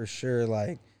third for sure.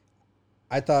 Like,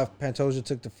 I thought Pantoja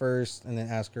took the first, and then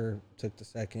Askar took the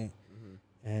second.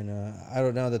 Mm-hmm. And I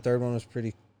don't know. The third one was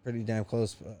pretty damn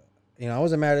close. I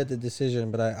wasn't mad at the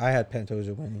decision, but I had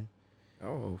Pantoja winning.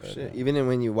 Oh But, shit! Even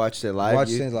when you watched it live,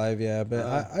 Watched it live, yeah. But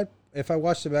Uh, if I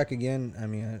watched it back again, I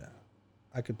mean,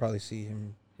 I could probably see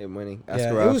him. him winning. Yeah,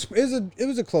 Askarov. it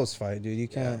was a close fight, dude. You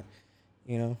Yeah. can't,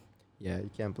 you know. Yeah, you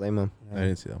can't blame him. uh, I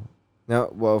didn't see that one.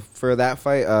 No, well, for that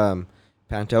fight,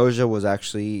 Pantoja was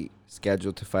actually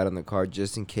scheduled to fight on the card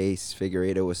just in case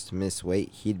Figueiredo was to miss weight.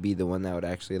 He'd be the one that would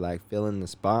actually like fill in the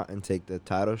spot and take the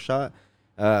title shot.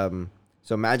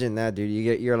 So imagine that, dude.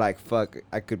 You're like, fuck,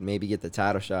 I could maybe get the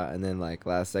title shot, and then like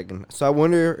last second. So I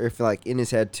wonder if like in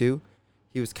his head too,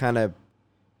 he was kind of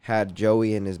had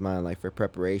Joey in his mind like for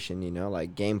preparation,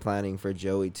 like game planning for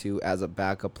Joey too as a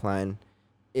backup plan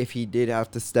if he did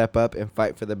have to step up and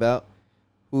fight for the belt.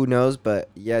 Who knows? But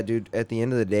yeah, dude, at the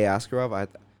end of the day, Askarov,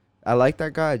 I like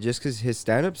that guy just because his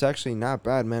stand-up's actually not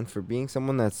bad, man. For being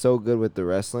someone that's so good with the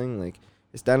wrestling, like,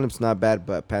 his stand-up's not bad.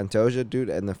 But Pantoja, dude,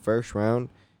 in the first round,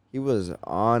 he was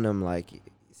on him. Like,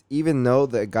 even though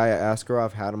the guy at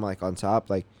Askarov had him, like, on top,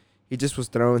 like, he just was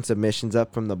throwing submissions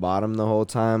up from the bottom the whole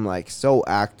time. Like, so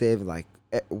active, like,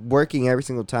 working every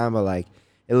single time. But, like,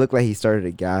 it looked like he started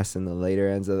to gas in the later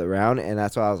ends of the round. And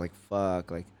that's why I was like, fuck,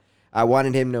 like, I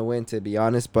wanted him to win, to be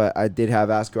honest, but I did have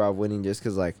Askarov winning just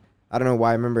because, like, I don't know why.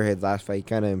 I remember his last fight. He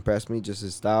kind of impressed me, just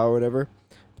his style or whatever.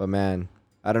 But, man,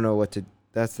 I don't know what to...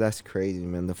 That's crazy,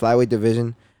 man. The flyweight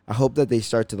division, I hope that they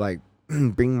start to, like,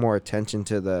 bring more attention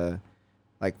to the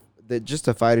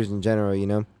fighters in general,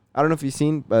 I don't know if you've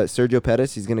seen, but Sergio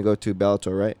Pettis, he's going to go to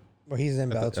Bellator, right? Well, he's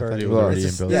in I thought Bellator. he was already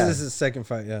This in is- Bellator. This is his second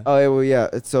fight, yeah. Oh, yeah, well, yeah.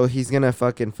 So he's going to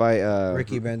fucking fight...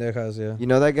 Ricky Bandejas, yeah. You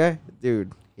know that guy?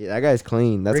 Dude, that guy's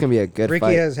clean. That's going to be a good Ricky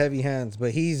fight. has heavy hands,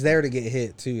 but he's there to get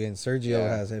hit too, and Sergio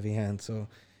Yeah. has heavy hands. So,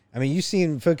 I mean, you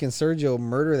seen fucking Sergio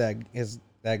murder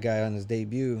that guy on his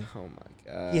debut. Oh,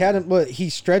 my God. He had him, but he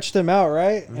stretched him out,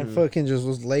 right? And Mhm. fucking just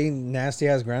was laying nasty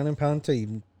ass ground and pound till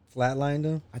he flatlined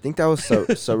him. I think that was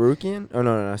Sarukian. Oh,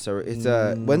 no, it's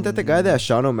wasn't that the guy that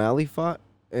Sean O'Malley fought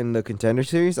in the Contender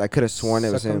Series? I could have sworn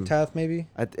it was him. Tath, maybe.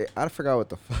 I forgot what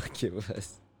the fuck it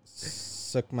was.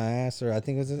 Suck my ass, or I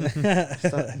think it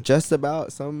was Just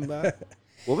about something about.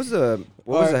 What was the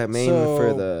Alright, main for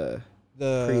so- the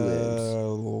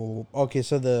the okay,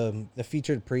 so the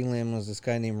featured prelim was this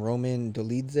guy named Roman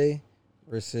Dolidze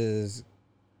versus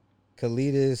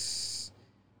Kalidas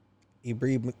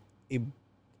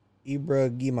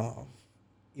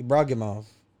Ibragimov.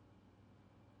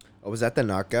 Oh, was that the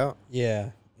knockout?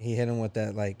 Yeah, he hit him with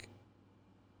that like.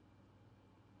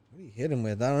 What did he hit him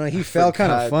with? I don't know. He fell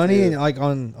kind of forgot, funny dude. and like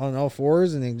on all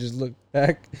fours, and then just looked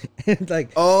back and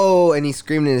like. Oh, and he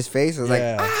screamed in his face. I was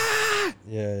Yeah. like, ah!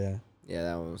 Yeah. Yeah,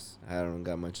 that was. I don't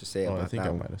got much to say Oh, about I think that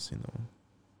I one. might have seen that one.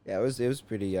 Yeah, it was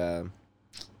pretty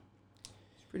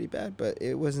pretty bad, but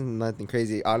it wasn't nothing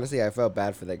crazy. Honestly, I felt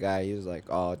bad for the guy. He was like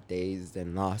all dazed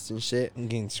and lost and shit. I'm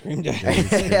getting screamed at. Yeah, he's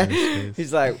screaming in his face.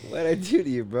 He's like, "What I do to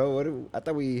you, bro? I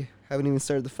thought we haven't even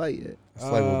started the fight yet." It's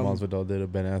like what Um, Masvidal did to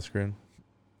Ben Askren.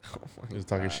 He was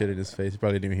talking shit in his face. He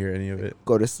probably didn't even hear any of it.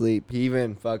 Go to sleep. He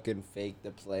even fucking faked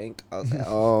the plank. I was like,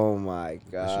 "Oh my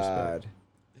god."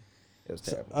 It was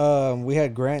terrible. We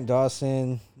had Grant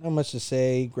Dawson. Not much to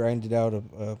say. Grinded out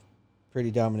a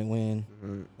pretty dominant win.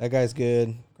 Mhm. That guy's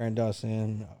good. Grant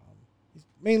Dawson. He's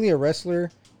mainly a wrestler.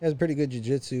 He has pretty good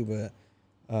jiu-jitsu, but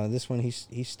this one he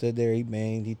stood there. He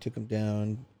banged. He took him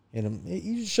down. Hit him.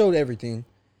 He just showed everything.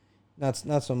 Not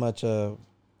so much a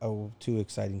too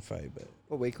exciting fight, but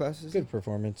What weight class is it? good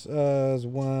performance. It was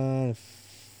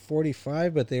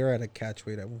 145, but they were at a catch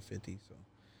weight at 150. So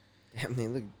Damn, they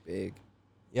look big.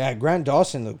 Yeah, Grant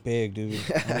Dawson looked big, dude.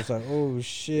 I was like, oh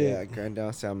shit. Yeah, Grand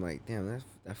Dawson. I'm like, damn,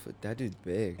 that dude's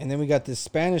big. And then we got this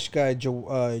Spanish guy,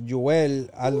 Joel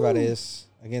Alvarez,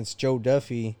 against Joe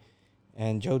Duffy.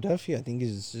 And Joe Duffy, I think,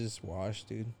 is just washed,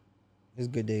 dude. His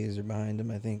good days are behind him,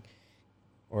 I think.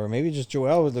 Or maybe just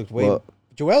Joel looked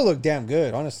Joel looked damn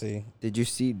good, honestly. Did you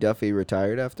see Duffy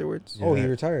retired afterwards? Oh, he Yeah.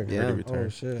 retired. Yeah. Already retired. Oh,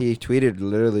 shit. He tweeted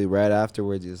literally right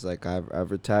afterwards. He's like,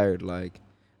 I've retired. Like,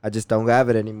 I just don't have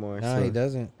it anymore. No, So he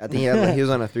doesn't. I think he was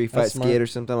on a 3-fight That's smart. skid or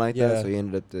something like Yeah. that. So he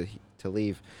ended up to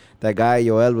leave. That guy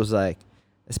Joel was like,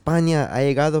 España ha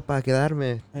llegado para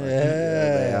quedarme.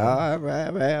 Yeah. All right,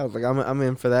 all right. I was like, I'm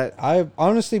in for that. I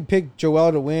honestly picked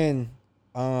Joel to win.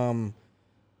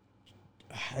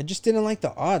 I just didn't like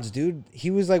the odds, dude.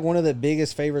 He was like one of the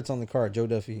biggest favorites on the card, Joe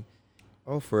Duffy.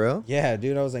 Oh, for real? Yeah,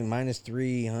 dude. I was like minus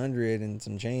 300 and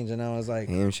some change, and I was like,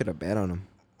 Damn, should have bet on him.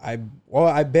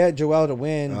 I bet Joel to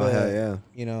win, Oh, but hell yeah.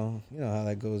 you know how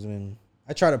that goes when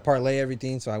I try to parlay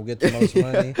everything so I get the most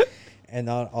money, and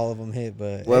not all of them hit.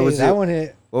 But What was that it? one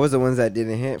hit. What was the ones that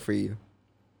didn't hit for you?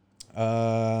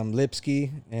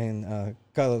 Lipsky and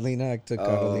Carolina. I took Oh,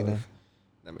 Carolina.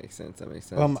 That makes sense. That makes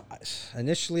sense.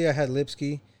 Initially I had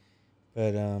Lipsky,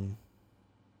 but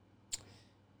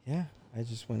yeah, I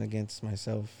just went against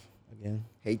myself again.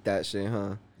 Hate that shit,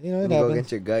 huh? You know, When it you go happens.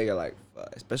 against your gut, you're like, fuck.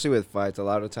 Especially with fights. A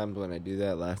lot of times when I do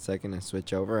that last second and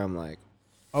switch over, I'm like,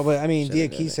 Oh, but I mean,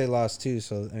 Should've done Diakise lost too,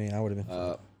 so I mean, I would have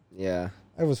been. yeah.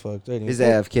 I was fucked. Anyway. His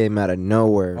AF came out of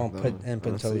nowhere. Oh, though, and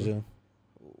honestly. Pantoja.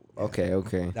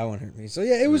 Okay. That one hurt me. So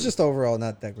yeah, it was just overall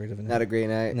not that great of a night. Not a great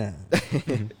night. Nah.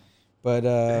 But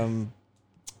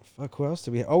fuck, who else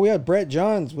did we have? Oh, we had Brett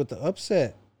Johns with the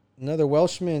upset. Another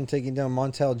Welshman taking down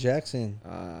Montel Jackson.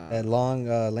 That long,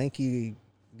 lanky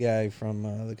guy from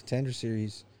the Contender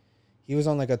Series. He was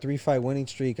on like a 3-fight winning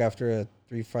streak after a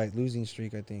 3-fight losing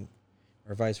streak, I think,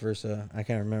 or vice versa. I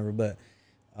can't remember, but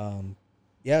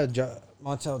yeah,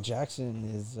 Montel Jackson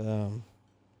is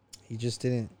he just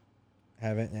didn't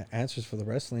have answers for the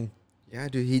wrestling. Yeah,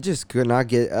 dude, he just could not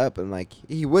get up, and like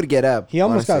he would get up. He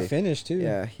almost got honestly. finished too.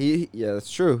 Yeah,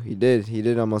 that's true. He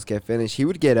did almost get finished. He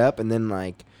would get up and then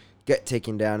like get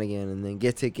taken down again, and then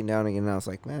get taken down again. And I was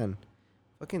like, man,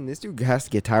 fucking this dude has to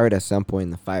get tired at some point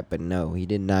in the fight. But no, he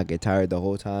did not get tired the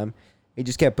whole time. He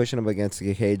just kept pushing him against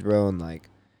the cage, bro, and like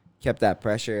kept that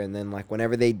pressure. And then like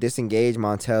whenever they disengage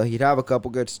Montel, he'd have a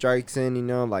couple good strikes in,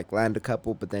 like land a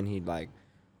couple, but then he'd like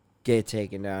get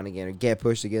taken down again or get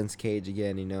pushed against cage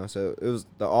again, So it was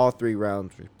all 3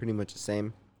 rounds were pretty much the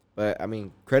same. But I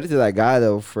mean, credit to that guy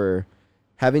though for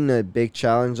having a big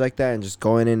challenge like that and just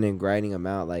going in and grinding him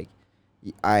out. Like,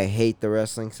 I hate the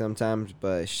wrestling sometimes,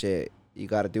 but shit, you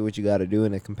got to do what you got to do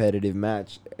in a competitive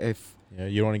match. Yeah,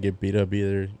 you don't want to get beat up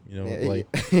either. Like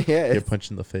yeah, get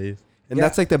punched in the face. and Yeah.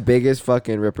 that's like the biggest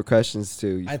fucking repercussions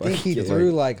too. I think he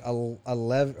threw like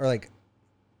 11 or like,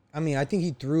 I mean, I think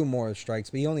he threw more strikes,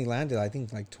 but he only landed, I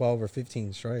think, like 12 or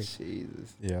 15 strikes.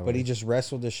 Jesus. Yeah, But he just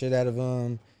wrestled the shit out of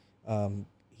him.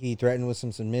 He threatened with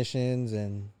some submissions,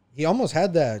 and he almost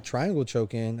had that triangle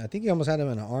choke in. I think he almost had him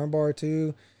in an armbar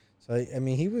too. So I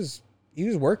mean, he was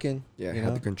working. Yeah, you had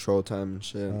know? the control time and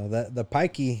shit. So that the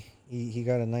Pikey, he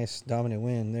got a nice dominant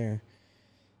win there.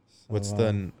 So, what's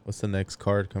the next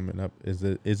card coming up? Is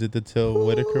it the Till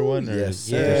Whitaker one, or yes, is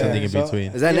there sir. something in So-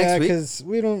 between? Is that next week? Because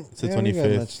we don't. It's the we got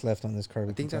 25th. much left on this card.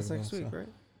 we I think can that's talk next about, week, so. right?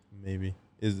 Maybe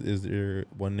is there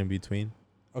one in between?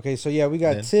 Okay, so yeah, we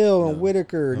got Then? Till and No.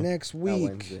 Whitaker No. next That week.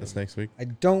 Wednesday. That's next week. I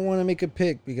don't want to make a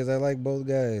pick because I like both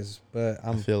guys, but I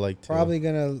I'm feel like Till. probably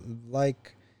gonna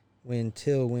like when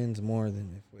Till wins more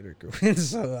than if Whitaker wins.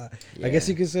 So I guess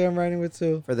you could say I'm riding with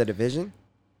Till. For the division?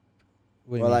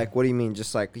 What do you Or mean? like, what do you mean?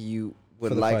 Just like you would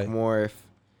For the like fight. more if...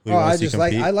 Who you Oh, wanna I see just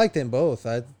like compete? I like them both.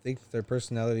 I think their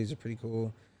personalities are pretty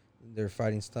cool. Their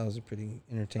fighting styles are pretty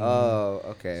entertaining. Oh,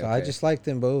 okay. So I just like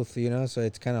them both, So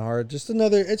it's kind of hard.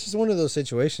 It's just one of those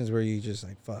situations where you just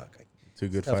like, fuck. Two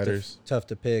good Tough to- fighters. Tough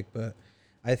to pick, but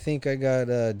I think I got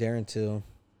Darren Till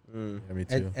Mm, Yeah, me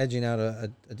too. edging out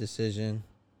a decision.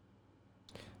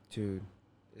 dude,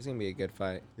 it's going to be a good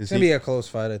fight. Is It's gonna be a close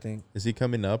fight, I think. is he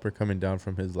coming up or coming down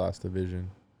from his last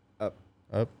division?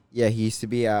 Up. Yeah, he used to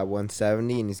be at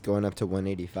 170 and he's going up to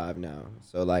 185 now.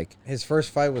 So like, His first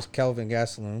fight was Kelvin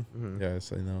Gastelum,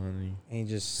 Yes, I know. And and he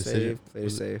just Decision. safe, play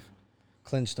Was it- safe.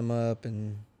 clinched him up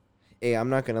and Hey, I'm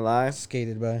not gonna lie.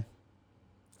 skated by.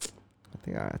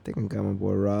 I think I got my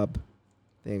boy Rob.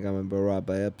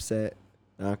 By upset,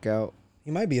 knockout,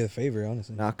 He might be the favorite,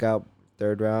 honestly. knockout,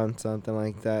 3rd round, something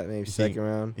like that. Maybe You think- 2nd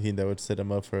round. you think that would set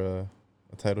him up for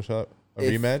a title shot, a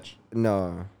If- rematch?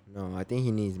 No. I think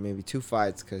he needs maybe 2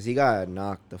 fights because he got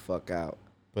knocked the fuck out.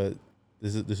 But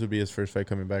this would be his first fight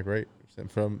coming back, right?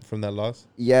 from that loss.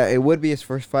 Yeah, it would be his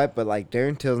first fight, but like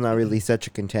Darren Till's not really such a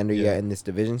contender Yeah. yet in this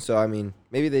division. So I mean,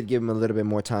 maybe they'd give him a little bit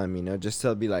more time, just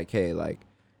to be like, hey, like,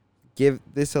 give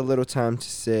this a little time to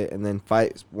sit and then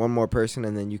fight one more person,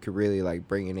 and then you could really like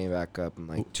bring your name back up. And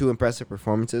like 2 impressive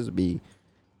performances would be,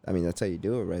 I mean, that's how you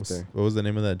do it right there. What was the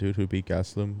name of that dude who beat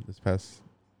Gastelum this past?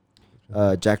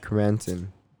 Jack Hermanson.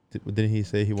 Didn't he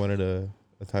say he wanted a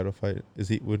title fight?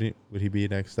 Would he be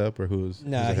next up, or who's?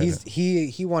 Nah, who's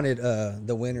he wanted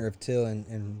the winner of Till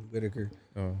and Whitaker.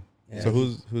 Oh, Yeah. so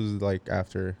who's like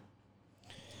after?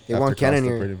 They want Costa,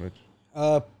 Cannonier. pretty much.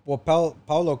 Well,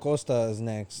 Paulo Costa is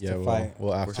next to fight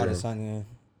well after Adesanya.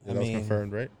 that was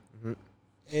confirmed, right?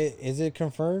 Is it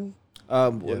confirmed? Yeah,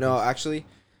 No, actually,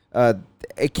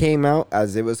 it came out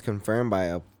as it was confirmed by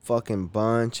a fucking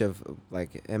bunch of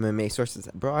like MMA sources.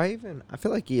 Bro, I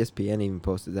feel like ESPN even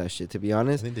posted that shit, to be I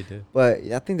honest. think they did. But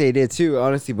I think they did too,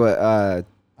 honestly. But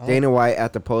Dana White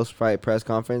at the post-fight press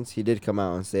conference, he did come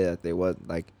out and say that it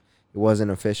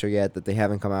wasn't official yet, that they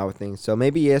haven't come out with things. So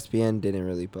maybe ESPN didn't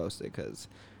really post it because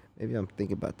maybe I'm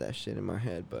thinking about that shit in my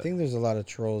head. I But think there's a lot of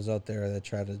trolls out there that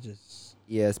try to just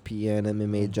ESPN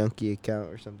MMA junkie account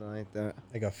or something like that.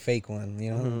 like a fake one,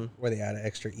 Mhm. where they add an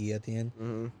extra E at the end.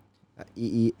 Mm-hmm.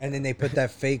 EE, And then they put that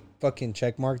fake fucking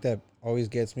check mark that always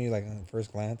gets me like on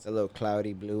first glance. a little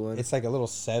cloudy blue one. It's like a little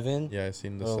 7. Yeah, I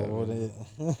seen the Oh, seven. what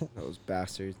is Those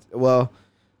bastards. Well,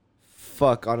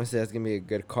 fuck. Honestly, that's gonna be a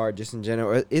good card just in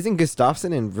general. Isn't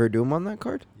Gustafsson and Verdum on that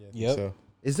card? Yeah, I think Yep. So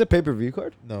Is it a pay-per-view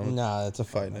card? no, Nah, it's a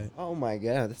fight fight night. night. Oh my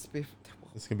god,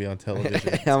 It's gonna be on television.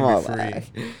 It's I'm gonna all be free. like,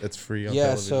 It's free on Yeah,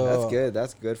 television. so- that's good.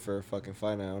 That's good for a fucking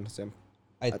fight night. Honestly,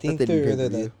 I thought think they'd do they're the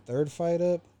pay-per-view. third fight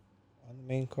up on the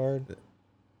main card.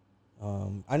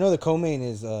 I know the co-main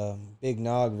is Big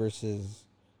Nog versus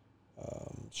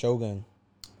Shogun.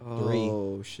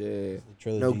 oh shit. It's the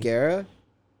trilogy. No Guerra.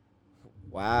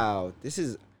 Wow, this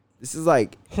is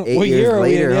like 8 What years year are we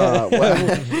later. in? Huh? Yeah. Wow. I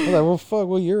was like, well, fuck,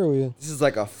 what year are we in? This is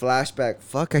like a flashback.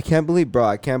 Fuck, I can't believe It's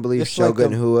like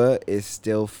Shogun the- Hua is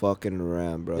still fucking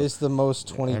around, bro. It's the most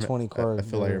 2020 card. I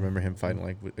feel like I bro. remember him fighting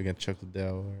like against Chuck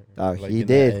Liddell. Oh, like he in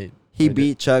did. that- He or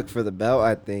beat Chuck for the belt,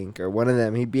 I think, or one of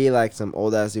them. He beat like some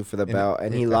old ass dude for the belt,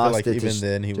 and he I feel lost like it even to,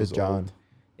 then he to was John. old.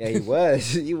 Yeah, he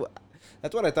was.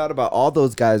 That's what I thought about all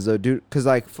those guys, though, dude. Because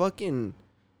like fucking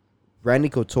Randy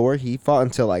Couture, he fought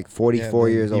until like 44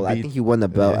 then years he old. I beat- think he won the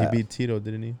belt Yeah, he beat Tito,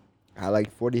 didn't he? at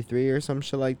like 43 or some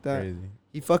shit like that. Crazy.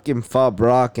 He fucking fought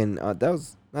Brock, and that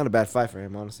was not a bad fight for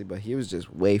him, honestly. But he was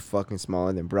just way fucking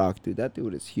smaller than Brock, dude. That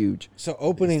dude is huge. So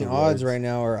opening the odds words. right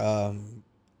now are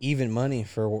even money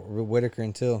for Whitaker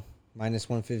and Till, minus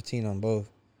 115 on both.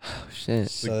 Oh shit.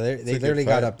 So it's they a good literally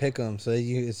got to fight. pick them. So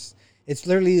it's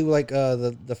literally like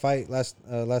the fight last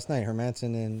night.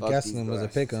 Hermanson and Fuck these Gastelum was a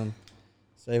bastards. pick 'em.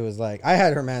 So it was like I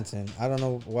had Hermanson. I don't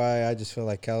know why. I just feel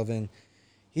like Calvin.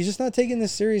 He's just not taking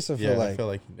this serious. I feel Yeah, I like feel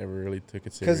like he never really took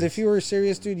it serious. because if you were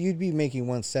serious, dude, you'd be making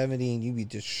 170 and you'd be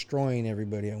destroying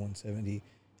everybody at 170.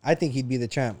 I think he'd be the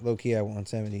champ, low key at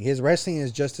 170. His wrestling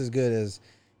is just as good as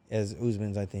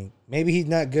Usman's. I think maybe he's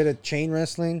not good at chain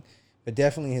wrestling, but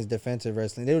definitely his defensive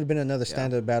wrestling. There would have been another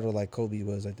stand-up battle like Kobe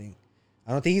was. I think.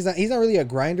 I don't think he's not really a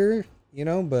grinder,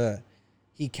 but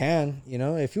he can.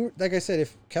 If you were, like I said,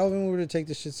 if Calvin were to take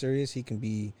this shit serious, he can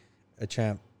be a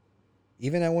champ,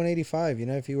 even at 185.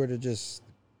 If he were to just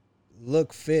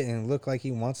look fit and look like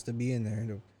he wants to be in there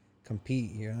to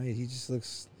compete. He just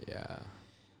looks. Yeah.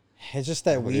 It's just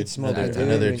that weed smoker, dude.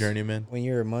 another when- journeyman. When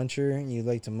you're a muncher and you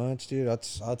like to munch, dude,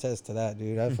 I'll test to that,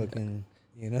 dude. I fucking,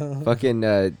 Fucking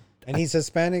And he's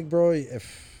Hispanic, bro.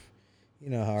 If you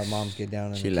know how our moms get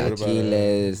down in the What about,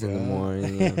 chilaquiles in the yeah.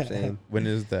 morning. You know what I'm saying? When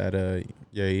is that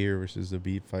Yair versus the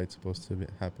Beat fight supposed to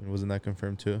happen? Wasn't that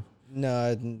confirmed too?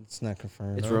 No, it's not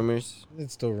confirmed. It's No? rumors.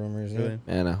 It's still rumors. Really?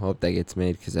 Man, I hope that gets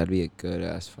made because that'd be a good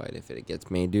ass fight if it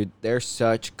gets made, dude. They're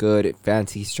such good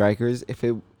fancy strikers.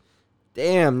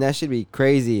 Damn, that should be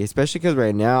crazy. Especially because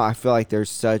right now I feel like there's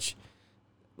such,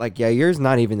 like, Yair's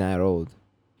not even that old.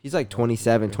 He's like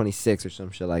 27, 26 or some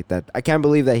shit like that. I can't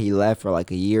believe that he left for like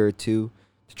a year or two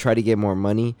to try to get more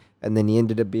money, and then he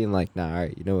ended up being like, nah, all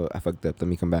right, you know what, I fucked up. Let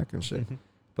me come back and shit.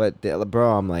 But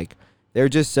bro, I'm like, they're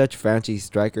just such fancy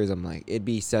strikers. I'm like, it'd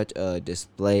be such a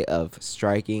display of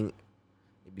striking.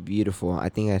 It'd be beautiful. I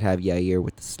think I'd have Yair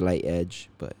with the slight edge,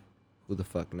 but who the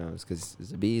fuck knows? Because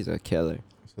Zabit is a killer.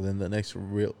 So then the next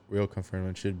real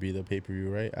confirmation should be the pay-per-view,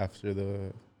 right? After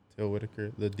the Till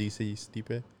Whitaker, the DC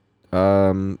Stipe.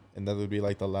 And that would be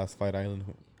like the last Fight Island.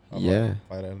 Yeah.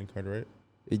 Fight Island card, right?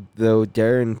 Though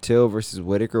Darren Till versus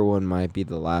Whitaker one might be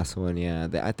the last one. Yeah,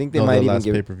 I think they No, might the even last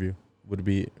give. pay-per-view would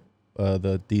be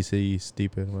the DC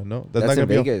Stipe one. No, That's not in gonna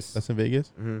be Vegas. That's in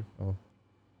Vegas. Mm-hmm. Oh,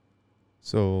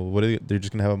 So what? They're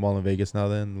just gonna have them all in Vegas now?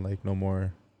 Then, like, no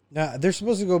more. Nah, they're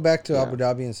supposed to go back to Yeah. Abu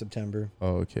Dhabi in September.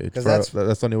 Oh, okay. 'Cause that's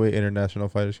the only way international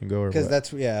fighters can go, or Because what?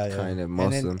 that's yeah. Kind of, and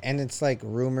most then, of them. and it's like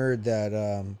rumored that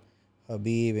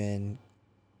Habib and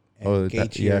Oh,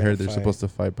 Gaethje yeah. I are heard gonna they're fight supposed to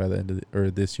fight by the end of or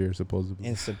this year, supposedly.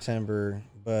 in September,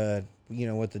 but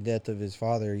with the death of his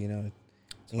father, I think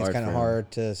it's hard kind for of him.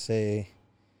 hard to say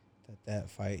that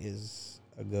fight is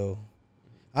a go.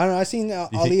 I don't know. I seen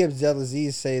Ali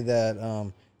Abdelaziz say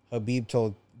that Habib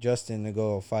told Justin to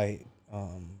go fight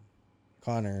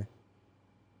Connor.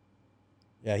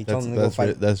 Yeah, he told him to go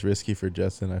fight. That's risky for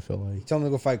Justin. I feel He like. told him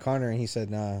to go fight Connor, and he said,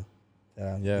 "Nah."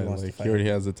 Yeah, he wants to like fight he already me.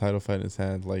 has the title fight in his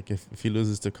hand. Like if he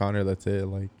loses to Connor, that's it.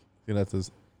 Like he's gonna have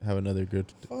to have another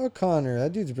good. Fuck Connor.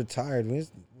 That dude's retired.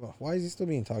 Why is he still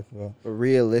being talked about? But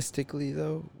realistically,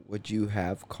 though, would you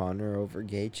have Connor over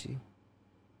Gaethje?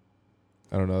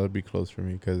 I don't know. That'd be close for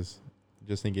me because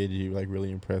Justin Gaethje like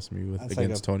really impressed me That's like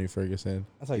against Tony Ferguson.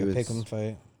 That's like He a was- pick'em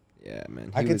fight. Yeah, man.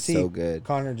 He I could was see so good.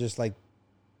 Connor just like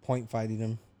point fighting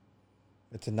him.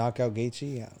 But to knock out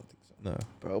Gaethje, I don't think so. No,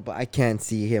 Bro, but I can't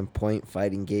see him point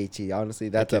fighting Gaethje. Honestly,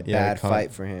 that's a can't- yeah, bad Con-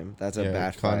 fight for him. That's a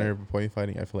bad Connor fight. point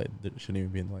fighting. I feel like it shouldn't even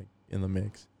be in the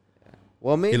mix.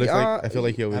 Well, maybe He looks like I feel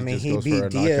like he always I mean, just he goes for beat a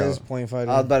Diaz knockout. point fighting.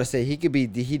 I was about to say he did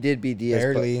beat Diaz.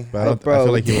 barely. But I, don't, Bro, I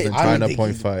feel like he wasn't I don't trying to think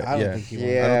point he- fight. I don't Yeah. think he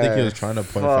Yeah. I don't think he was trying to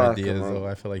point fight Fuck, Diaz bro. though.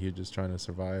 I feel like he was just trying to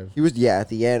survive. He was at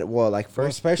the end. Well, like Well,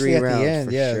 first, especially three at rounds, the end.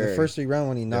 for Yeah, sure. the first 3 rounds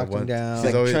when he knocked him once- down. He's He's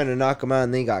like always- trying to knock him out,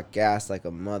 and then he got gassed like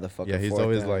a motherfucker. Yeah, he's fourth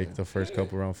always round. like the first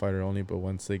couple round fighter only, but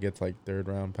once they get to like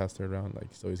past third round, like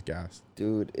he's always gassed.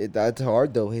 Dude, that's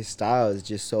hard though. His style is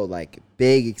just so like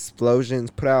big explosions,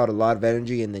 put out a lot of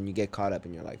energy, and then you get caught up,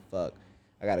 and you're like, "Fuck,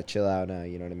 I gotta chill out now."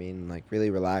 You know what I mean? Like really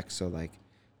relax. So like,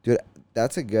 dude,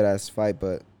 that's a good ass fight,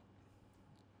 but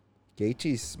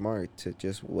Gaethje's smart to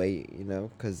just wait,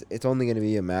 because it's only gonna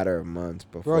be a matter of months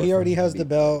before. Bro, he already has Khabib the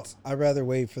belt. fights. I'd rather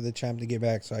wait for the champ to get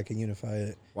back so I can unify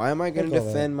it. Why am I gonna Fuck all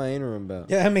that. defend my interim belt?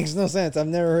 Yeah, that makes no sense. I've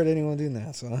never heard anyone doing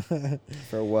that. So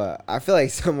For what? I feel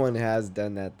like someone has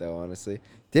done that though. Honestly,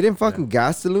 didn't fucking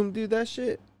Gastelum do that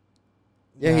shit?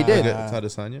 Yeah, he Nah. did. Yeah. It's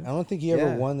Adesanya? I don't think he ever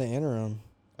Yeah. won the interim.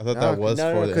 I thought No, that was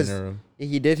no, for the 'cause- interim.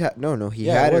 He did have he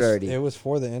Yeah, had it was, already. It was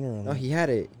for the interim. No, he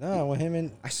had it. No, with him and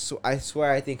I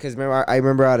swear, I think because I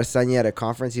remember Adesanya at a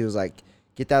conference, he was like,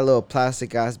 "Get that little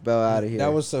plastic ass belt out of here."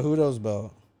 that was Cejudo's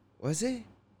belt. Was it?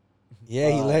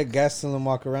 Yeah, he Fuck. let Gastelum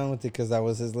walk around with it because that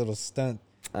was his little stunt,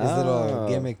 his little Oh.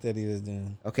 gimmick that he was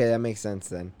doing. Okay, that makes sense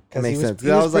then. That Because makes he was, sense. he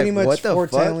 'Cause I was pretty like, much what the fuck?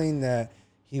 foretelling that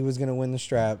he was gonna win the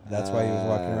strap. That's why he was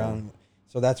walking Ah. around.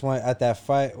 So that's why at that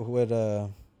fight with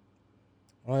oh,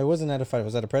 it wasn't at a fight. It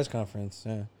was at a press conference.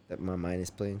 Yeah, That my mind is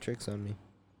playing tricks on me.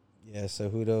 yeah.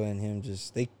 Cejudo and him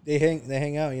just they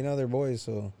hang out. They're boys.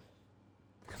 So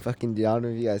Fucking, I don't know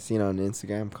if you guys seen on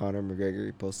Instagram, Conor McGregor,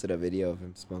 he posted a video of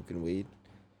him smoking weed,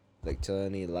 like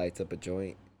chilling. He lights up a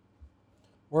joint.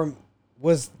 or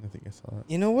was I think I saw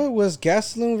that. what was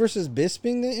Gastelum versus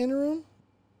Bisping the interim?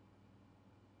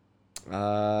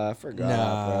 I forgot,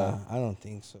 Nah, bro. I don't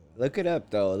think so. Look it up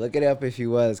though. Look it up if he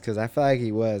was, cause I feel like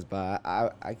he was, but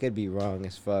I could be wrong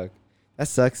as fuck. That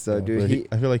sucks though, Yeah, dude.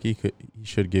 but I feel like he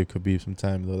should give Khabib some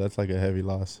time though. That's like a heavy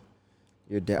loss.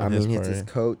 I on his mean, it's part, his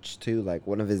yeah. coach too. Like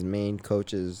one of his main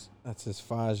coaches That's his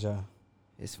Faja.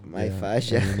 is my Yeah,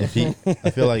 fascia. I mean, I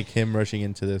feel like him rushing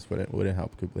into this wouldn't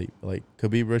help Khabib. Like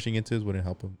Khabib rushing into this wouldn't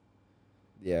help him.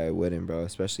 Yeah, it wouldn't, bro.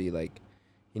 Especially like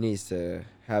he needs to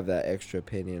have that extra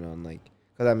opinion on like,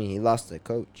 cause I mean he lost a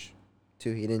coach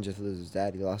too. He didn't just lose his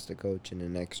dad. He lost a coach and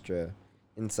an extra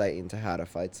insight into how to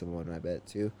fight someone. I bet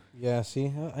too. Yeah, see,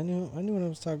 I knew what I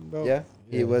was talking about. Yeah,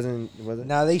 it wasn't.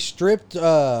 Now they stripped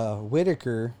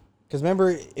Whitaker because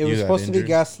remember it He was got supposed to be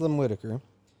injured. Gastelum Whitaker,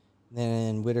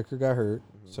 then Whitaker got hurt,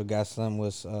 so Gastelum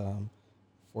was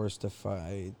forced to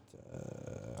fight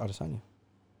Adesanya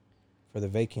for the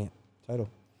vacant title.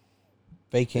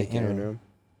 Vacant interim.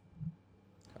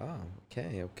 Oh,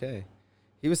 okay.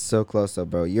 He was so close though,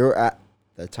 bro. You're at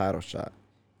the title shot.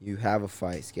 You have a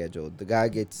fight scheduled. The guy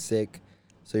gets sick,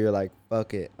 so you're like,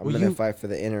 fuck it. I'm Well, gonna you- fight for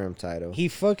the interim title. He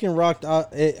fucking rocked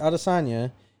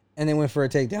Adesanya, and then went for a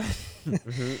takedown.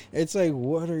 Mhm. It's like,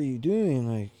 what are you doing?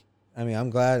 Like, I mean, I'm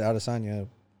glad Adesanya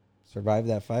survived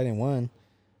that fight and won.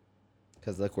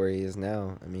 Cause look where he is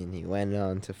now. I mean, he went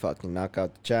on to fucking knock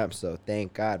out the champ, so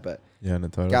thank God. But Yeah, in the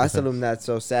title. Gastelum, that's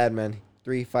so sad, man.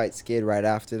 3-fight skid right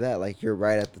after that. Like you're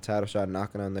right at the title shot,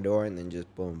 knocking on the door, and then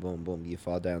just boom, boom, boom, you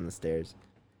fall down the stairs.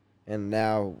 And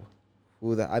now,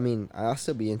 I mean, I'll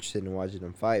still be interested in watching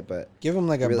him fight, but Give him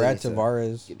like a Really Brad needs to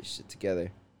Tavares. get his shit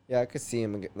together. Yeah, I could see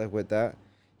him like with that.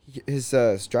 His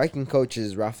striking coach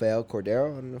is Rafael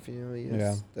Cordero. I don't know if you know who he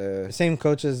is. Yeah. The Same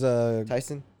coach as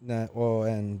Tyson. and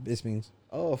Bisping's.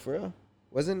 Oh, for real?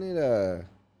 Wasn't it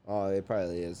Oh, it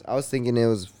probably is. I was thinking it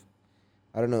was.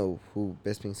 I don't know who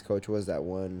Bisping's coach was. That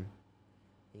one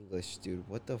English dude.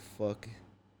 What the fuck?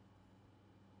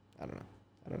 I don't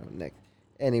know. Next.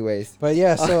 Anyways. But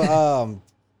yeah, so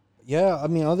yeah, I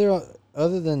mean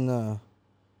other than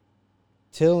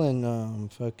Till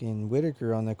and fucking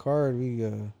Whitaker on the card, we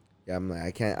Yeah, I'm like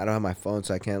I can't. I don't have my phone,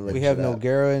 so I can't look. we have shit up.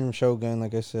 Nogueira and Shogun,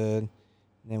 like I said.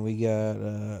 And then we got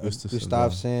Gustafsson,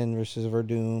 Gustafsson versus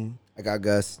Verdum. I got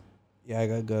Gus. Yeah, I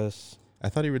got Gus. I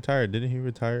thought he retired. Didn't he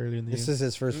retire early in the This year? is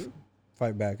his first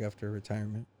fight back after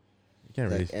retirement. You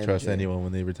can't really like trust MJ. anyone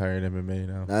when they retire in MMA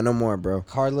now. Nah, no more, bro.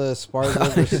 Carla Esparza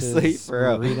Honestly, versus for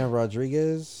real. Marina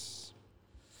Rodriguez.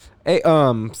 Hey,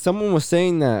 someone was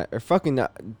saying that, or fucking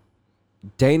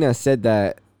Dana said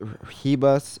that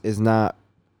Ribas is not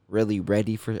really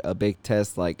ready for a big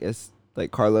test like it's like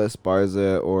Carla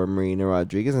Esparza or Marina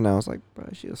Rodriguez, and I was like, bro,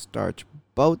 she'll starch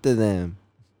both of them,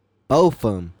 both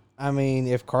of them. I mean,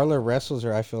 if Carla wrestles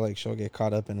her, I feel like she'll get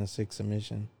caught up in a 6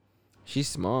 submission. She's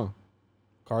small.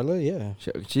 Carla, yeah.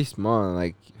 She's small.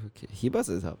 Like Ribas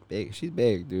is how big. She's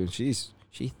big, dude. She's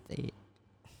thick.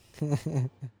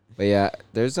 But yeah,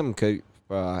 there's some good.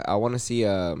 I want to see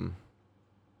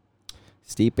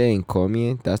Stipe and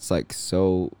Cormier. That's like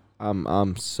so.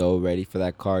 I'm so ready for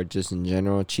that card just in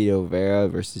general. Cheeto Vera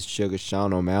versus Sugar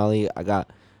Sean O'Malley.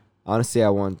 Honestly, I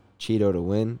want Cheeto to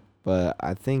win, but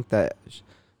I think that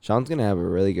Sean's gonna have a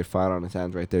really good fight on his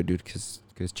hands right there, dude. Because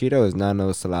Cheeto is not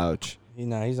no slouch. He's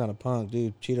not a punk,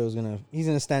 dude. Cheeto's he's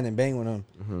gonna stand and bang with him,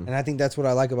 Mhm. and I think that's what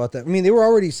I like about that. I mean, they were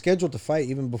already scheduled to fight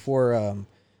even before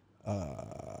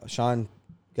Sean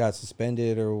got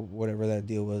suspended or whatever that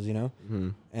deal was, you know.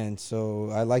 Mhm. And so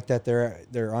I like that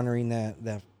they're honoring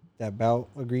that bout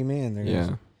agreement, and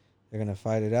Yeah. they're gonna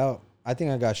fight it out. I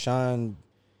think I got Sean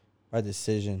by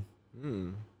decision.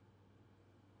 Mm.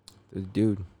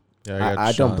 Dude, Yeah, got I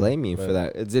don't Sean, blame you but- for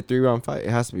that. It's a 3-round fight. It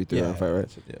has to be a 3-round fight,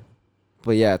 right? Yeah.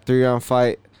 But yeah, 3-round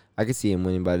fight. I could see him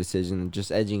winning by decision,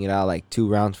 just edging it out like 2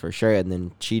 rounds for sure, and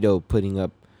then Cheeto putting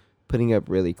up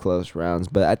really close rounds.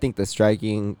 But I think the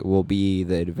striking will be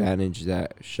the advantage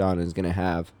that Sean is gonna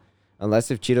have,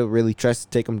 unless if Cheeto really tries to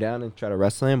take him down and try to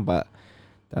wrestle him. But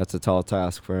that's a tall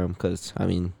task for him, because I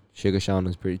mean, Sugar Sean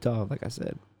is pretty tall, like I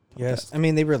said. Yes, I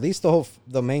mean they released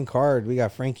the main card. We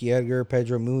got Frankie Edgar,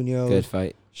 Pedro Munoz, Good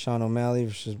fight. Sean O'Malley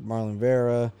versus Marlon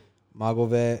Vera,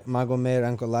 Magomed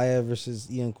Ankalaev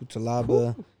versus Ian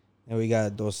Cutelaba, and we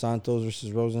got Dos Santos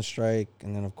versus Rosenstrike,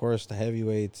 and then of course the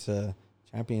heavyweights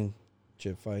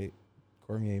championship fight,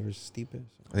 Cormier versus Stipe.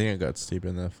 I think I got Stipe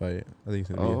in that fight. I think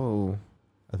it's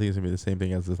gonna be the same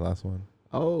thing as this last one.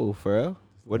 Oh, for real?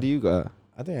 What do you got?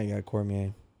 I think I got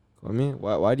Cormier. I mean,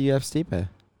 why do you have Stipe?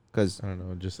 Because I don't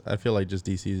know. I feel like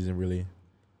DC isn't really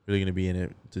gonna be in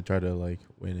it to try to like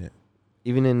win it.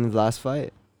 even in the last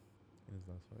fight. in his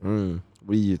last fight.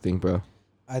 What do you think, bro?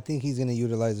 I think he's gonna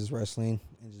utilize his wrestling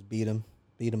and just beat him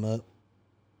up.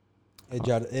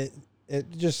 It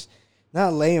just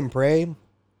not lay and pray.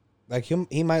 Like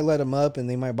he might let him up and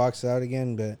they might box it out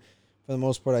again, but for the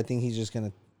most part, I think he's just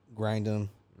gonna grind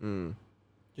him.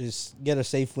 Just get a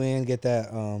safe win, get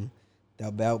that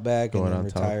belt back, Going and then on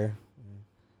top. retire.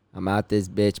 I'm out this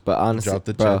bitch, but honestly, Drop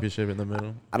the bro, championship in the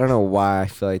middle. I don't know why I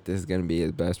feel like this is gonna be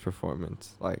his best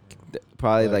performance. Like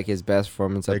probably like his best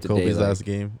performance up Like to date. Kobe's Like, last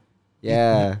game.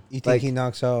 yeah, You think like, he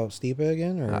knocks out Stipe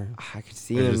again, or I could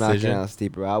see By him knocking decision? out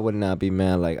Stipe. Bro. I would not be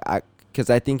mad. Like because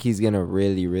I think he's gonna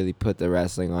really, really put the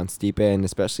wrestling on Stipe, and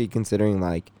especially considering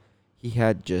like he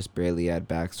had just barely had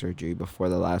back surgery before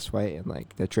the last fight, and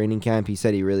like the training camp, he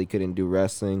said he really couldn't do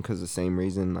wrestling because the same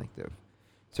reason, like the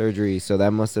surgery. So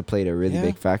that must have played a really Yeah.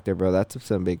 big factor, bro. That's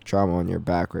some big trauma on your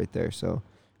back right there. So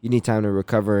you need time to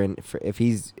recover, and if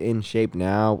he's in shape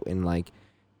now and like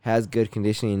has good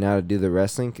conditioning now to do the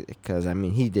wrestling, because I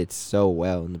mean he did so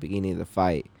well in the beginning of the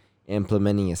fight,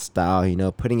 implementing his style,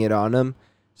 putting it on him.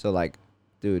 So like,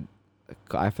 dude,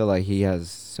 I feel like he has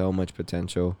so much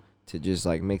potential to just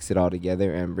like mix it all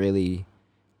together and really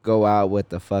go out with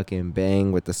the fucking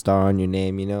bang, with the star on your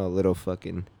name, a little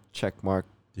fucking check mark,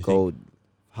 Do you gold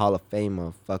Hall of Fame,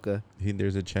 motherfucker. think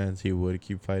there's a chance he would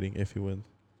keep fighting if he wins?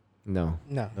 No,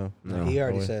 no? no. He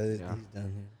already No way. said Yeah. he's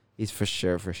done. He's for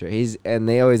sure. And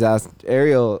they always ask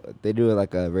Ariel. They do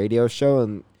like a radio show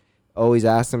and always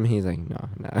ask him. He's like, no,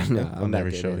 I'll I'm never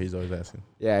not show. getting it. He's always asking.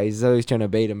 Yeah, he's always trying to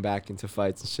bait him back into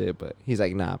fights and shit. But he's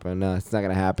like, nah, bro, no, it's not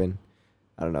gonna happen.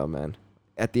 I don't know, man.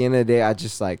 At the end of the day, I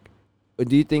just like.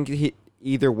 Do you think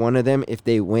either one of them, if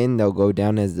they win, they'll go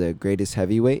down as the greatest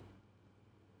heavyweight?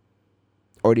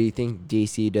 Or do you think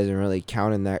DC doesn't really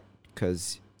count in that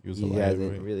because He was a he light hasn't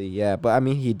heavyweight. really? Yeah, but I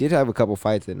mean, he did have a couple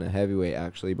fights in the heavyweight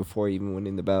actually before even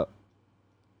winning the belt.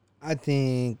 I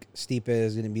think Stipe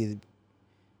is going to be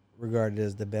regarded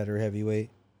as the better heavyweight.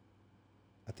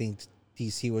 I think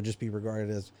DC will just be regarded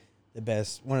as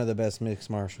one of the best mixed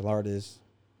martial artists.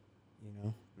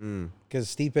 You know, because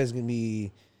Stipe is going to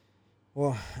be.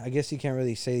 Well, I guess you can't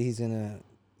really say he's gonna.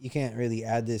 You can't really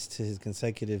add this to his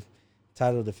consecutive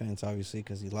title defense, obviously,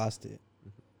 because he lost it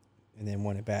and then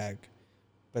won it back.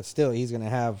 But still, he's gonna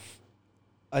have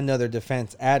another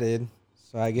defense added.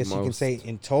 So I guess you can say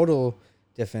in total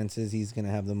defenses, he's gonna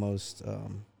have the most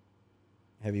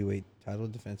heavyweight title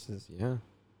defenses. Yeah.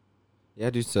 Yeah,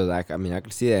 dude. So like, I mean, I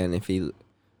could see that, and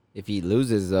if he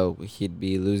loses though, he'd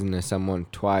be losing to someone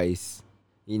twice.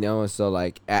 You know, so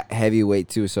like at heavyweight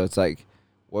too. So it's like,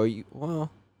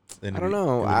 Then I don't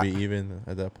know. It would be even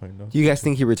at that point, though. do you guys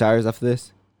think he retires after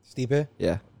this? Stipe?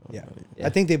 Yeah. Yeah. Yeah. I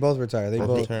think they both retire. They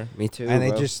both, Me too. and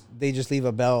bro. they just leave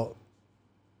a belt.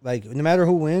 Like no matter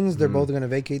who wins, they're Mhm. both gonna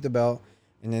vacate the belt,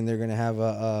 and then they're gonna have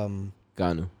a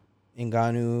Ngannou.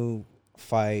 Ngannou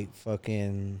fight.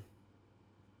 Fucking.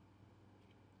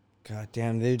 God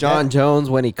damn, dude. John Jones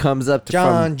when he comes up to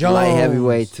John from light Jones.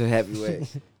 heavyweight to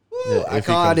heavyweight. Yeah, I if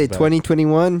he called comes it back.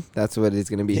 2021. That's what it's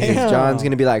gonna be. 'Cause Damn. John's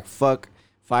gonna be like, fuck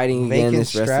fighting again Vacant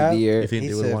this rest of strap. the year. You think He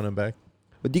they would said- want him back?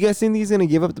 But do you guys think he's gonna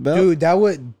give up the belt? Dude, that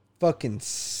would fucking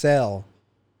sell.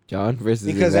 John versus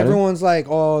Because Ngannou? everyone's like,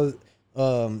 oh,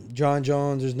 John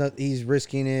Jones, he's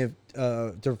risking it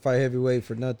to fight heavyweight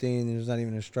for nothing. There's not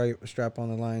even a strap on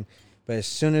the line. But as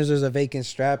soon as there's a vacant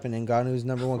strap and Ngannou's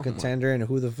number one contender, and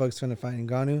who the fuck's gonna fight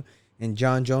Ngannou, and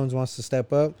John Jones wants to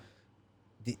step up,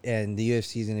 and the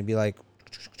UFC is gonna be like,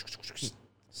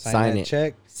 sign that it.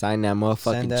 check. Sign that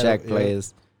motherfucking Send that check, up, yeah.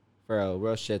 players. Bro,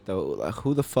 real shit though. Like,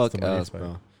 who the fuck the money else, fight.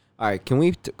 bro? All right, can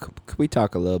we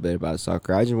talk a little bit about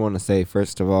soccer? I just want to say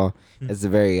first of all, it's a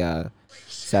very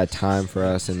sad time for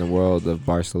us in the world of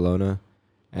Barcelona,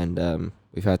 and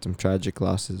we've had some tragic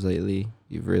losses lately.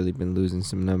 You've really been losing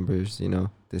some numbers. You know,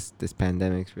 this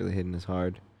pandemic's really hitting us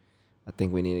hard. I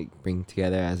think we need to bring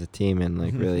together as a team and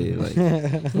like really like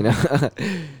you know.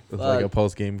 It's like a Fuck.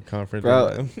 post game conference. Bro,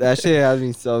 right now. that shit has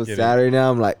me so Get sad right now.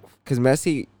 I'm like, cause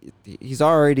Messi, he's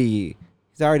already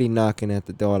knocking at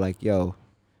the door. Like, yo,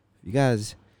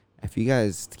 if you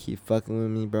guys keep fucking with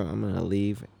me, bro, I'm gonna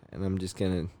leave and I'm just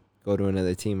gonna go to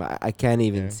another team. I can't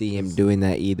even Yeah, see him it's- doing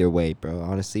that either way, bro.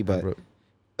 Honestly, but Bro,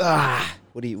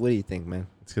 what do you think, man?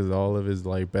 it's because all of his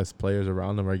like best players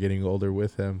around him are getting older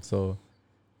with him. So,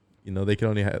 you know, they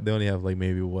only have like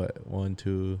maybe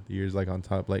 1-2 years like on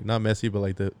top. Like not Messi, but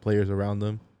like the players around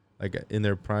them, like in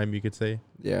their prime, you could say.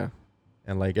 Yeah,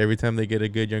 And like every time they get a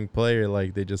good young player,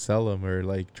 like they just sell them or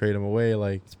like trade them away.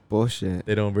 Like it's bullshit.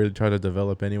 they don't really try to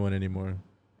develop anyone anymore.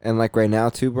 And like right now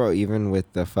too, bro, even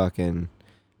with the fucking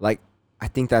like I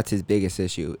think that's his biggest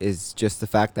issue is just the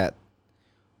fact that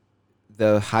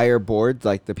the higher boards,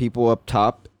 like the people up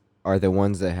top are the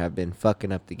ones that have been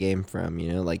fucking up the game from,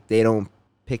 you know, like they don't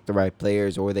pick the right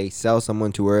players or they sell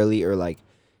someone too early or like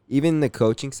even the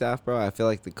coaching staff, bro, I feel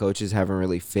like the coaches haven't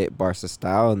really fit Barca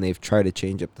style and they've tried to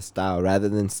change up the style rather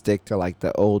than stick to like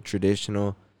the old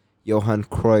traditional Johan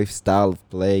Cruyff style of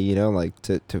play, you know, like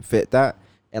to fit that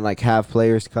and like have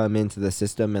players come into the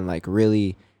system and like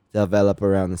really develop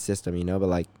around the system, you know, but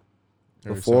like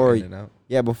Or Before- so in and out.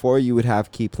 yeah, before you would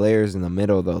have key players in the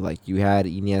middle though, like you had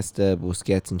Iniesta,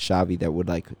 Busquets, and Xavi that would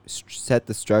like set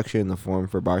the structure and the form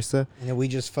for Barca. And then we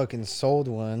just fucking sold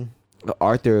one.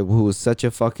 Arthur, who was such a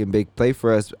fucking big play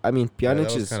for us. I mean, Yeah, Pjanic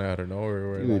that was is kind of out of nowhere.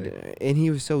 Where, dude, like, and he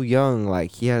was so young.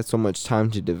 Like he had so much time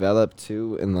to develop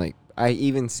too. And like I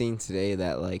even seen today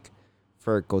that like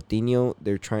for Coutinho,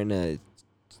 they're trying to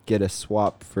get a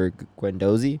swap for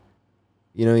Guendouzi.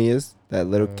 You know who he is that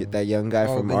little kid, that young guy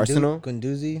from Arsenal.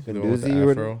 Gunduzi. The one with the Guendouzi,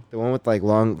 or afro. the one with like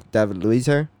long David Luiz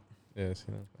hair. yes,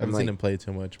 I I'm haven't like- seen him play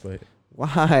too much, but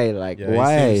Why? Like yeah,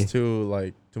 why? he seems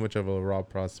too much of a raw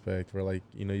prospect. Where like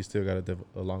you still got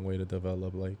a long way to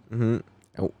develop. Like Mm-hmm.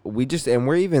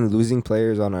 We're even losing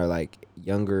players on our like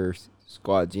younger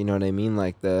squads. You know what I mean?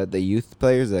 Like the youth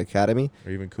players, the academy.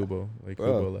 or even Kubo. Like Bro.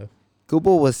 Kubo left.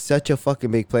 Kubo was such a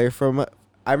fucking big player from.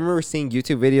 I remember seeing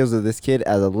YouTube videos of this kid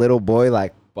as a little boy,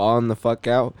 like balling the fuck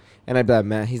out, and I'd be like,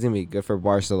 man, he's gonna be good for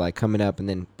Barca, like coming up, and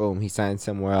then boom, he signed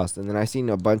somewhere else, and then I seen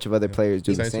a bunch of other Yeah. players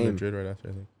do He the signed to same. Madrid right after.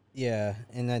 I think. Yeah,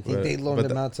 and I think But- they loaned but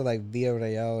him the- out to like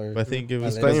Villarreal or. But I think it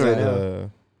was He's playing right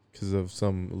because of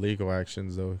some legal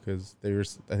actions though, because they were.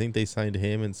 I think they signed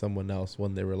him and someone else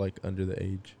when they were like under the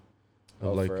age of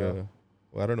Oh, like. for real?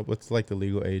 Well, I don't know what's like the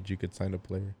legal age you could sign a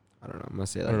player. I don't know. I'm gonna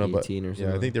say I like don't know, but 18 or something.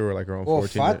 Yeah, I think they were like around Well,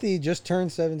 14. Fati just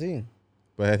turned 17.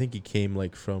 but I think he came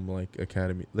like from like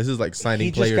academy. This is like signing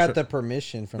He players. just got the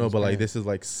permission from. No, his but like parents. this is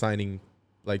like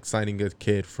signing a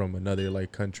kid from another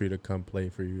like country to come play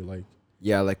for you, like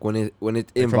Yeah, like when it from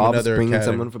involves another bringing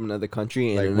academy. someone from another country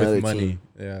and like another with money. team.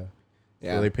 Yeah.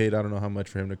 Yeah. So they paid I don't know how much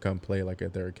for him to come play like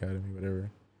at their academy,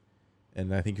 whatever.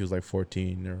 And I think he was like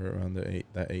 14 or around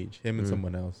that age. Him and Mm.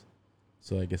 someone else.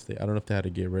 So I guess I don't know if they had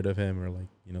to get rid of him or like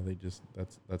they just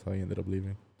that's how he ended up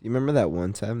leaving. Do you remember that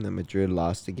one time that Madrid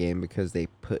lost a game because they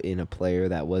put in a player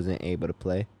that wasn't able to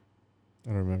play? I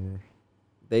don't remember.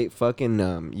 They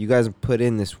fucking you guys put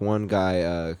in this one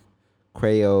guy,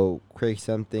 Cray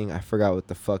something. I forgot what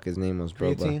the fuck his name was,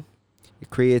 bro.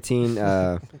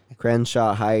 Creatine,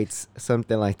 Crenshaw Heights,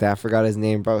 something like that. I forgot his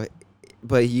name, bro.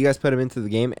 But you guys put him into the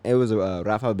game. It was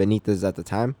Rafa Benitez at the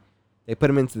time. They put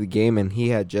him into the game, and he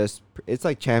had it's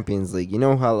like Champions League. You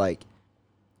know how, like,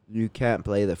 you can't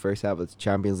play the first half of the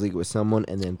Champions League with someone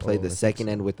and then play Oh, the I think second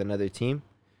so. end with another team?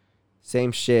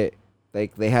 Same shit.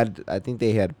 Like, I think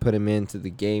they had put him into the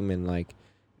game, and, like,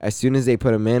 as soon as they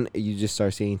put him in, you just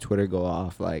start seeing Twitter go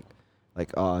off, like,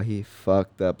 oh, he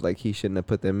fucked up. Like, he shouldn't have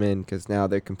put them in because now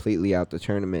they're completely out the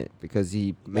tournament because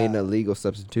he made an Yeah. illegal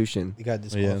substitution. He got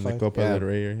Oh, yeah, in disqualified. the Copa Yeah. del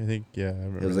Rey, I think. Yeah, I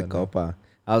remember It was a that now. Copa.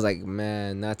 I was like,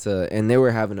 man, and they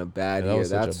were having a bad Yeah, year.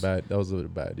 that was a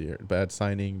bad year. Bad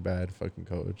signing, bad fucking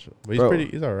coach. But Bro.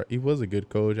 he's all right. He was a good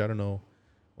coach. I don't know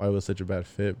why it was such a bad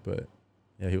fit, but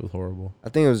yeah, he was horrible. I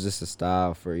think it was just a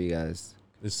style for you guys.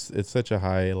 It's such a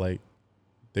high, like,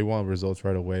 they want results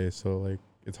right away, so like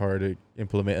it's hard to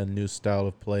implement a new style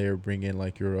of play or bring in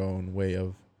like your own way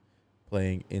of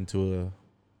playing into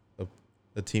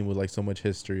a team with like so much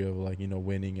history of like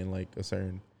winning in like a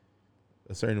certain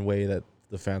way that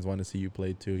the fans want to see you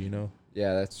play too,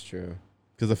 Yeah, that's true.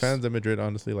 because the fans of Madrid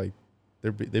honestly like they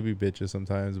be bitches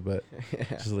sometimes, but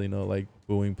just like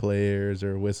booing players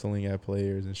or whistling at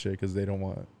players and shit because they're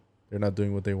not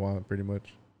doing what they want pretty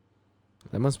much.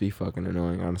 That must be fucking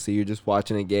annoying, honestly. You're just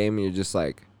watching a game and you're just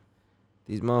like,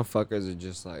 these motherfuckers are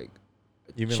just like,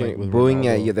 Even like with booing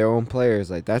at Ronaldo. you, their own players.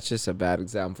 Like, that's just a bad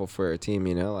example for a team,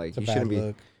 Like, It's a you bad shouldn't be.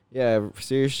 look. Yeah,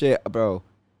 serious shit, bro.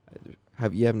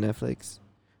 You have Netflix?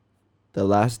 The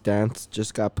Last Dance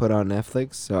just got put on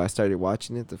Netflix, so I started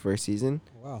watching it the first season.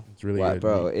 Wow. It's really Wow, good,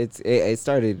 bro. It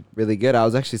started really good. I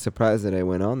was actually surprised that I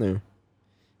went on there.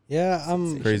 Yeah,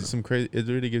 Crazy. It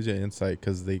really gives you an insight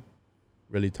because they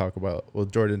really talk about. Well,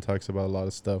 Jordan talks about a lot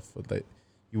of stuff that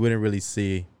you wouldn't really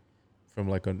see from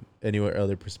like anywhere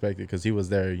other perspective because he was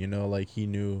there. Like he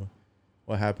knew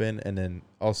what happened, and then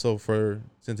also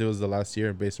since it was the last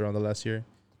year, based around the last year,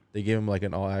 they gave him like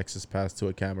an all access pass to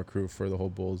a camera crew for the whole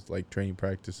Bulls, like training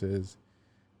practices,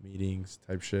 meetings,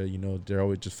 type shit. They're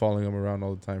always just following him around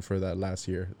all the time for that last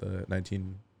year, the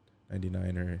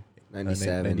 1999 or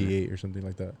 97. 98 or something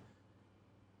like that.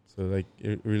 So like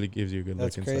it really gives you a good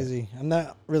that's look inside. crazy. I'm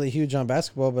not really huge on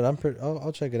basketball, but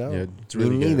I'll check it out. Yeah, it's Me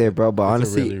really good. neither, bro. But It's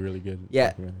honestly, a really, really good. yeah.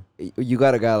 documentary. you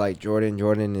got a guy like Jordan.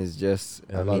 Jordan is just,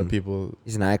 Yeah, a lot of people.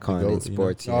 he's an icon go, in you know?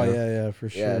 sports. Oh you know? yeah, for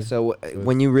sure. Yeah. So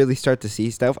when you really start to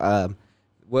see stuff,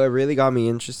 what really got me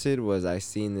interested was I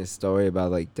seen this story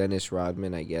about like Dennis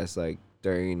Rodman. I guess like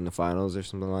during the finals or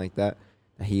something like that,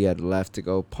 he had left to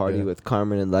go party Yeah. with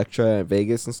Carmen Electra at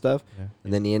Vegas and stuff, Yeah.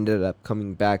 and then he ended up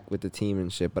coming back with the team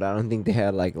and shit. But I don't think they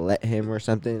had like let him or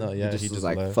something. No, yeah, he he was just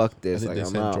like, left. "Fuck I this!" think Like they I'm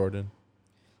sent out. Jordan.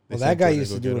 They Well, sent that guy Jordan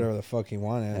used to go do get him. whatever the fuck he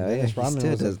wanted. Yeah, Dennis he Rodman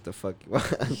still was does the fuck he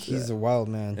wants. he's a wild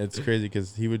man. It's crazy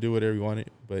because he would do whatever he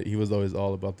wanted, but he was always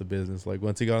all about the business. Like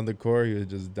once he got on the court, he was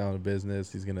just down to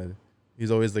business. He's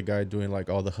always the guy doing like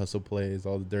all the hustle plays,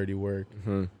 all the dirty work.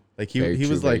 Mhm. Like Very he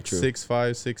true, was very like true.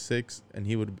 6'5", 6'6", and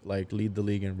he would like lead the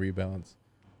league in rebounds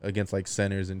against like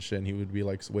centers and shit. And he would be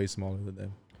like way smaller than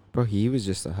them. Bro, he was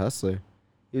just a hustler.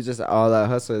 He was just all that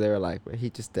hustler. They were like, but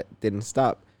he just didn't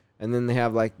stop. And then they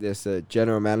have like this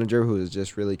general manager who is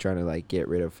just really trying to like get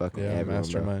rid of fucking Yeah, everyone. Bro.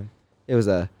 mastermind. It was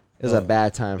a Oh,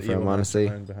 bad time The for him, evil honestly.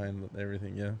 mastermind behind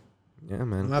everything. Yeah. Yeah, man. I'm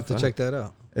gonna have to Fuck. check that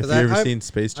out. If 'Cause you ever I seen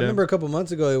Space I Jam, remember a couple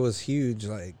months ago it was huge.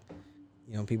 Like,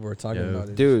 people were talking Yeah. about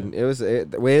it. Dude,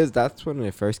 the way it was, that's when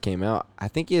it first came out. I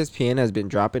think ESPN has been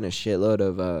dropping a shitload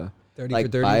of 30 like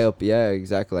for 30. yeah,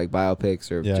 exactly, like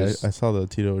biopics or yeah, just I saw the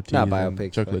Tito Ortiz Not and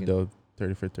biopics, Chocolate fucking- Dough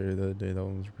 30 for 30 the other day. That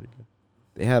one was pretty good.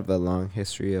 they have a long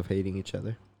history of hating each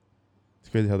other. It's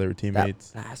crazy how they were That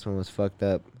teammates. last one was fucked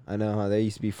up. I know how they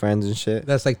used to be friends and shit.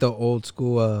 That's like the old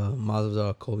school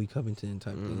Masvidal, Kobe Covington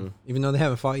type thing. Even though they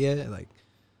haven't fought yet, like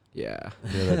Yeah.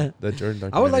 Yeah, that Jordan.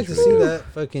 I would like to documentary's see really good. that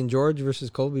fucking George versus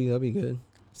Kobe. That'd be good.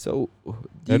 So,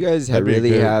 do you guys That'd be a really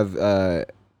good- have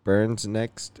Burns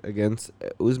next against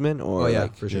Usman or Oh yeah,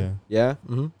 like, for sure. Yeah. yeah?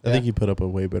 Mm-hmm. I think he put up a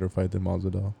way better fight than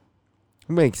Masvidal.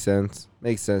 Makes sense.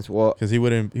 Makes sense. Well, because he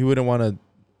wouldn't want to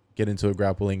get into a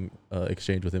grappling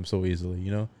exchange with him so easily,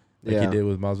 you know, like yeah. he did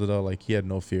with Masvidal. Like he had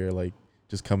no fear, like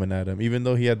just coming at him. Even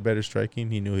though he had better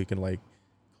striking, he knew he can like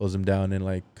close him down and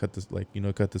like cut the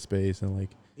space and like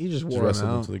He just just wore him wrestle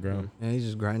him out. to the ground. Yeah, he's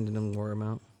just grinding him, wore him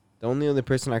out. The only other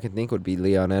person I could think would be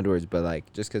Leon Edwards, but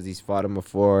like just because he's fought him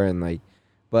before and like,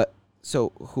 but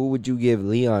so who would you give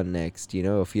Leon next? You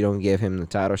know, if you don't give him the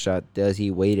title shot, does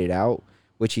he wait it out?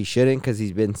 Which he shouldn't, because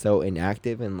he's been so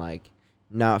inactive and like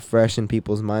not fresh in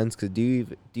people's minds. Because do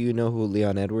you know who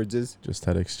Leon Edwards is? Just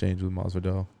had exchange with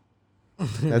Masvidal.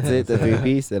 That's it, the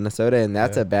 3-piece in Minnesota, and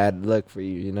that's Yeah. a bad look for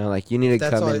you. You know, like you need to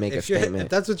come and make a If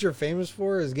statement. that's what you're famous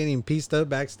for, is getting pieced up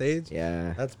backstage.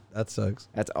 Yeah, That sucks.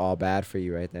 that's all bad for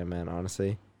you right there, man.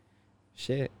 Honestly,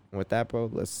 shit. With that,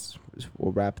 bro,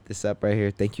 we'll wrap this up right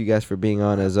here. Thank you guys for being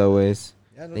on as always.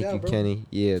 Yeah, no Thank doubt, you, bro. Kenny.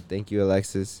 Yeah, thank you,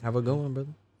 Alexis. Have a good one, brother.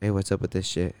 Hey, what's up with this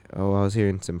shit? Oh, I was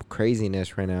hearing some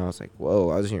craziness right now. I was like, whoa,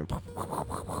 I was hearing.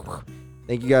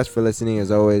 Thank you guys for listening.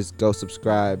 As always, go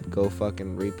subscribe. Go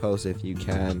fucking repost if you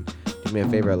can. Do me a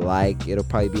favor, like. It'll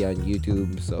probably be on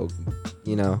YouTube. So,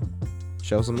 you know,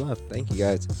 show some love. Thank you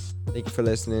guys. Thank you for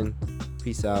listening.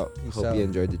 Peace out. Peace Hope out. you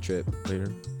enjoyed the trip.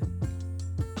 Later.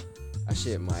 I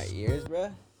shit my ears,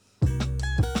 bruh.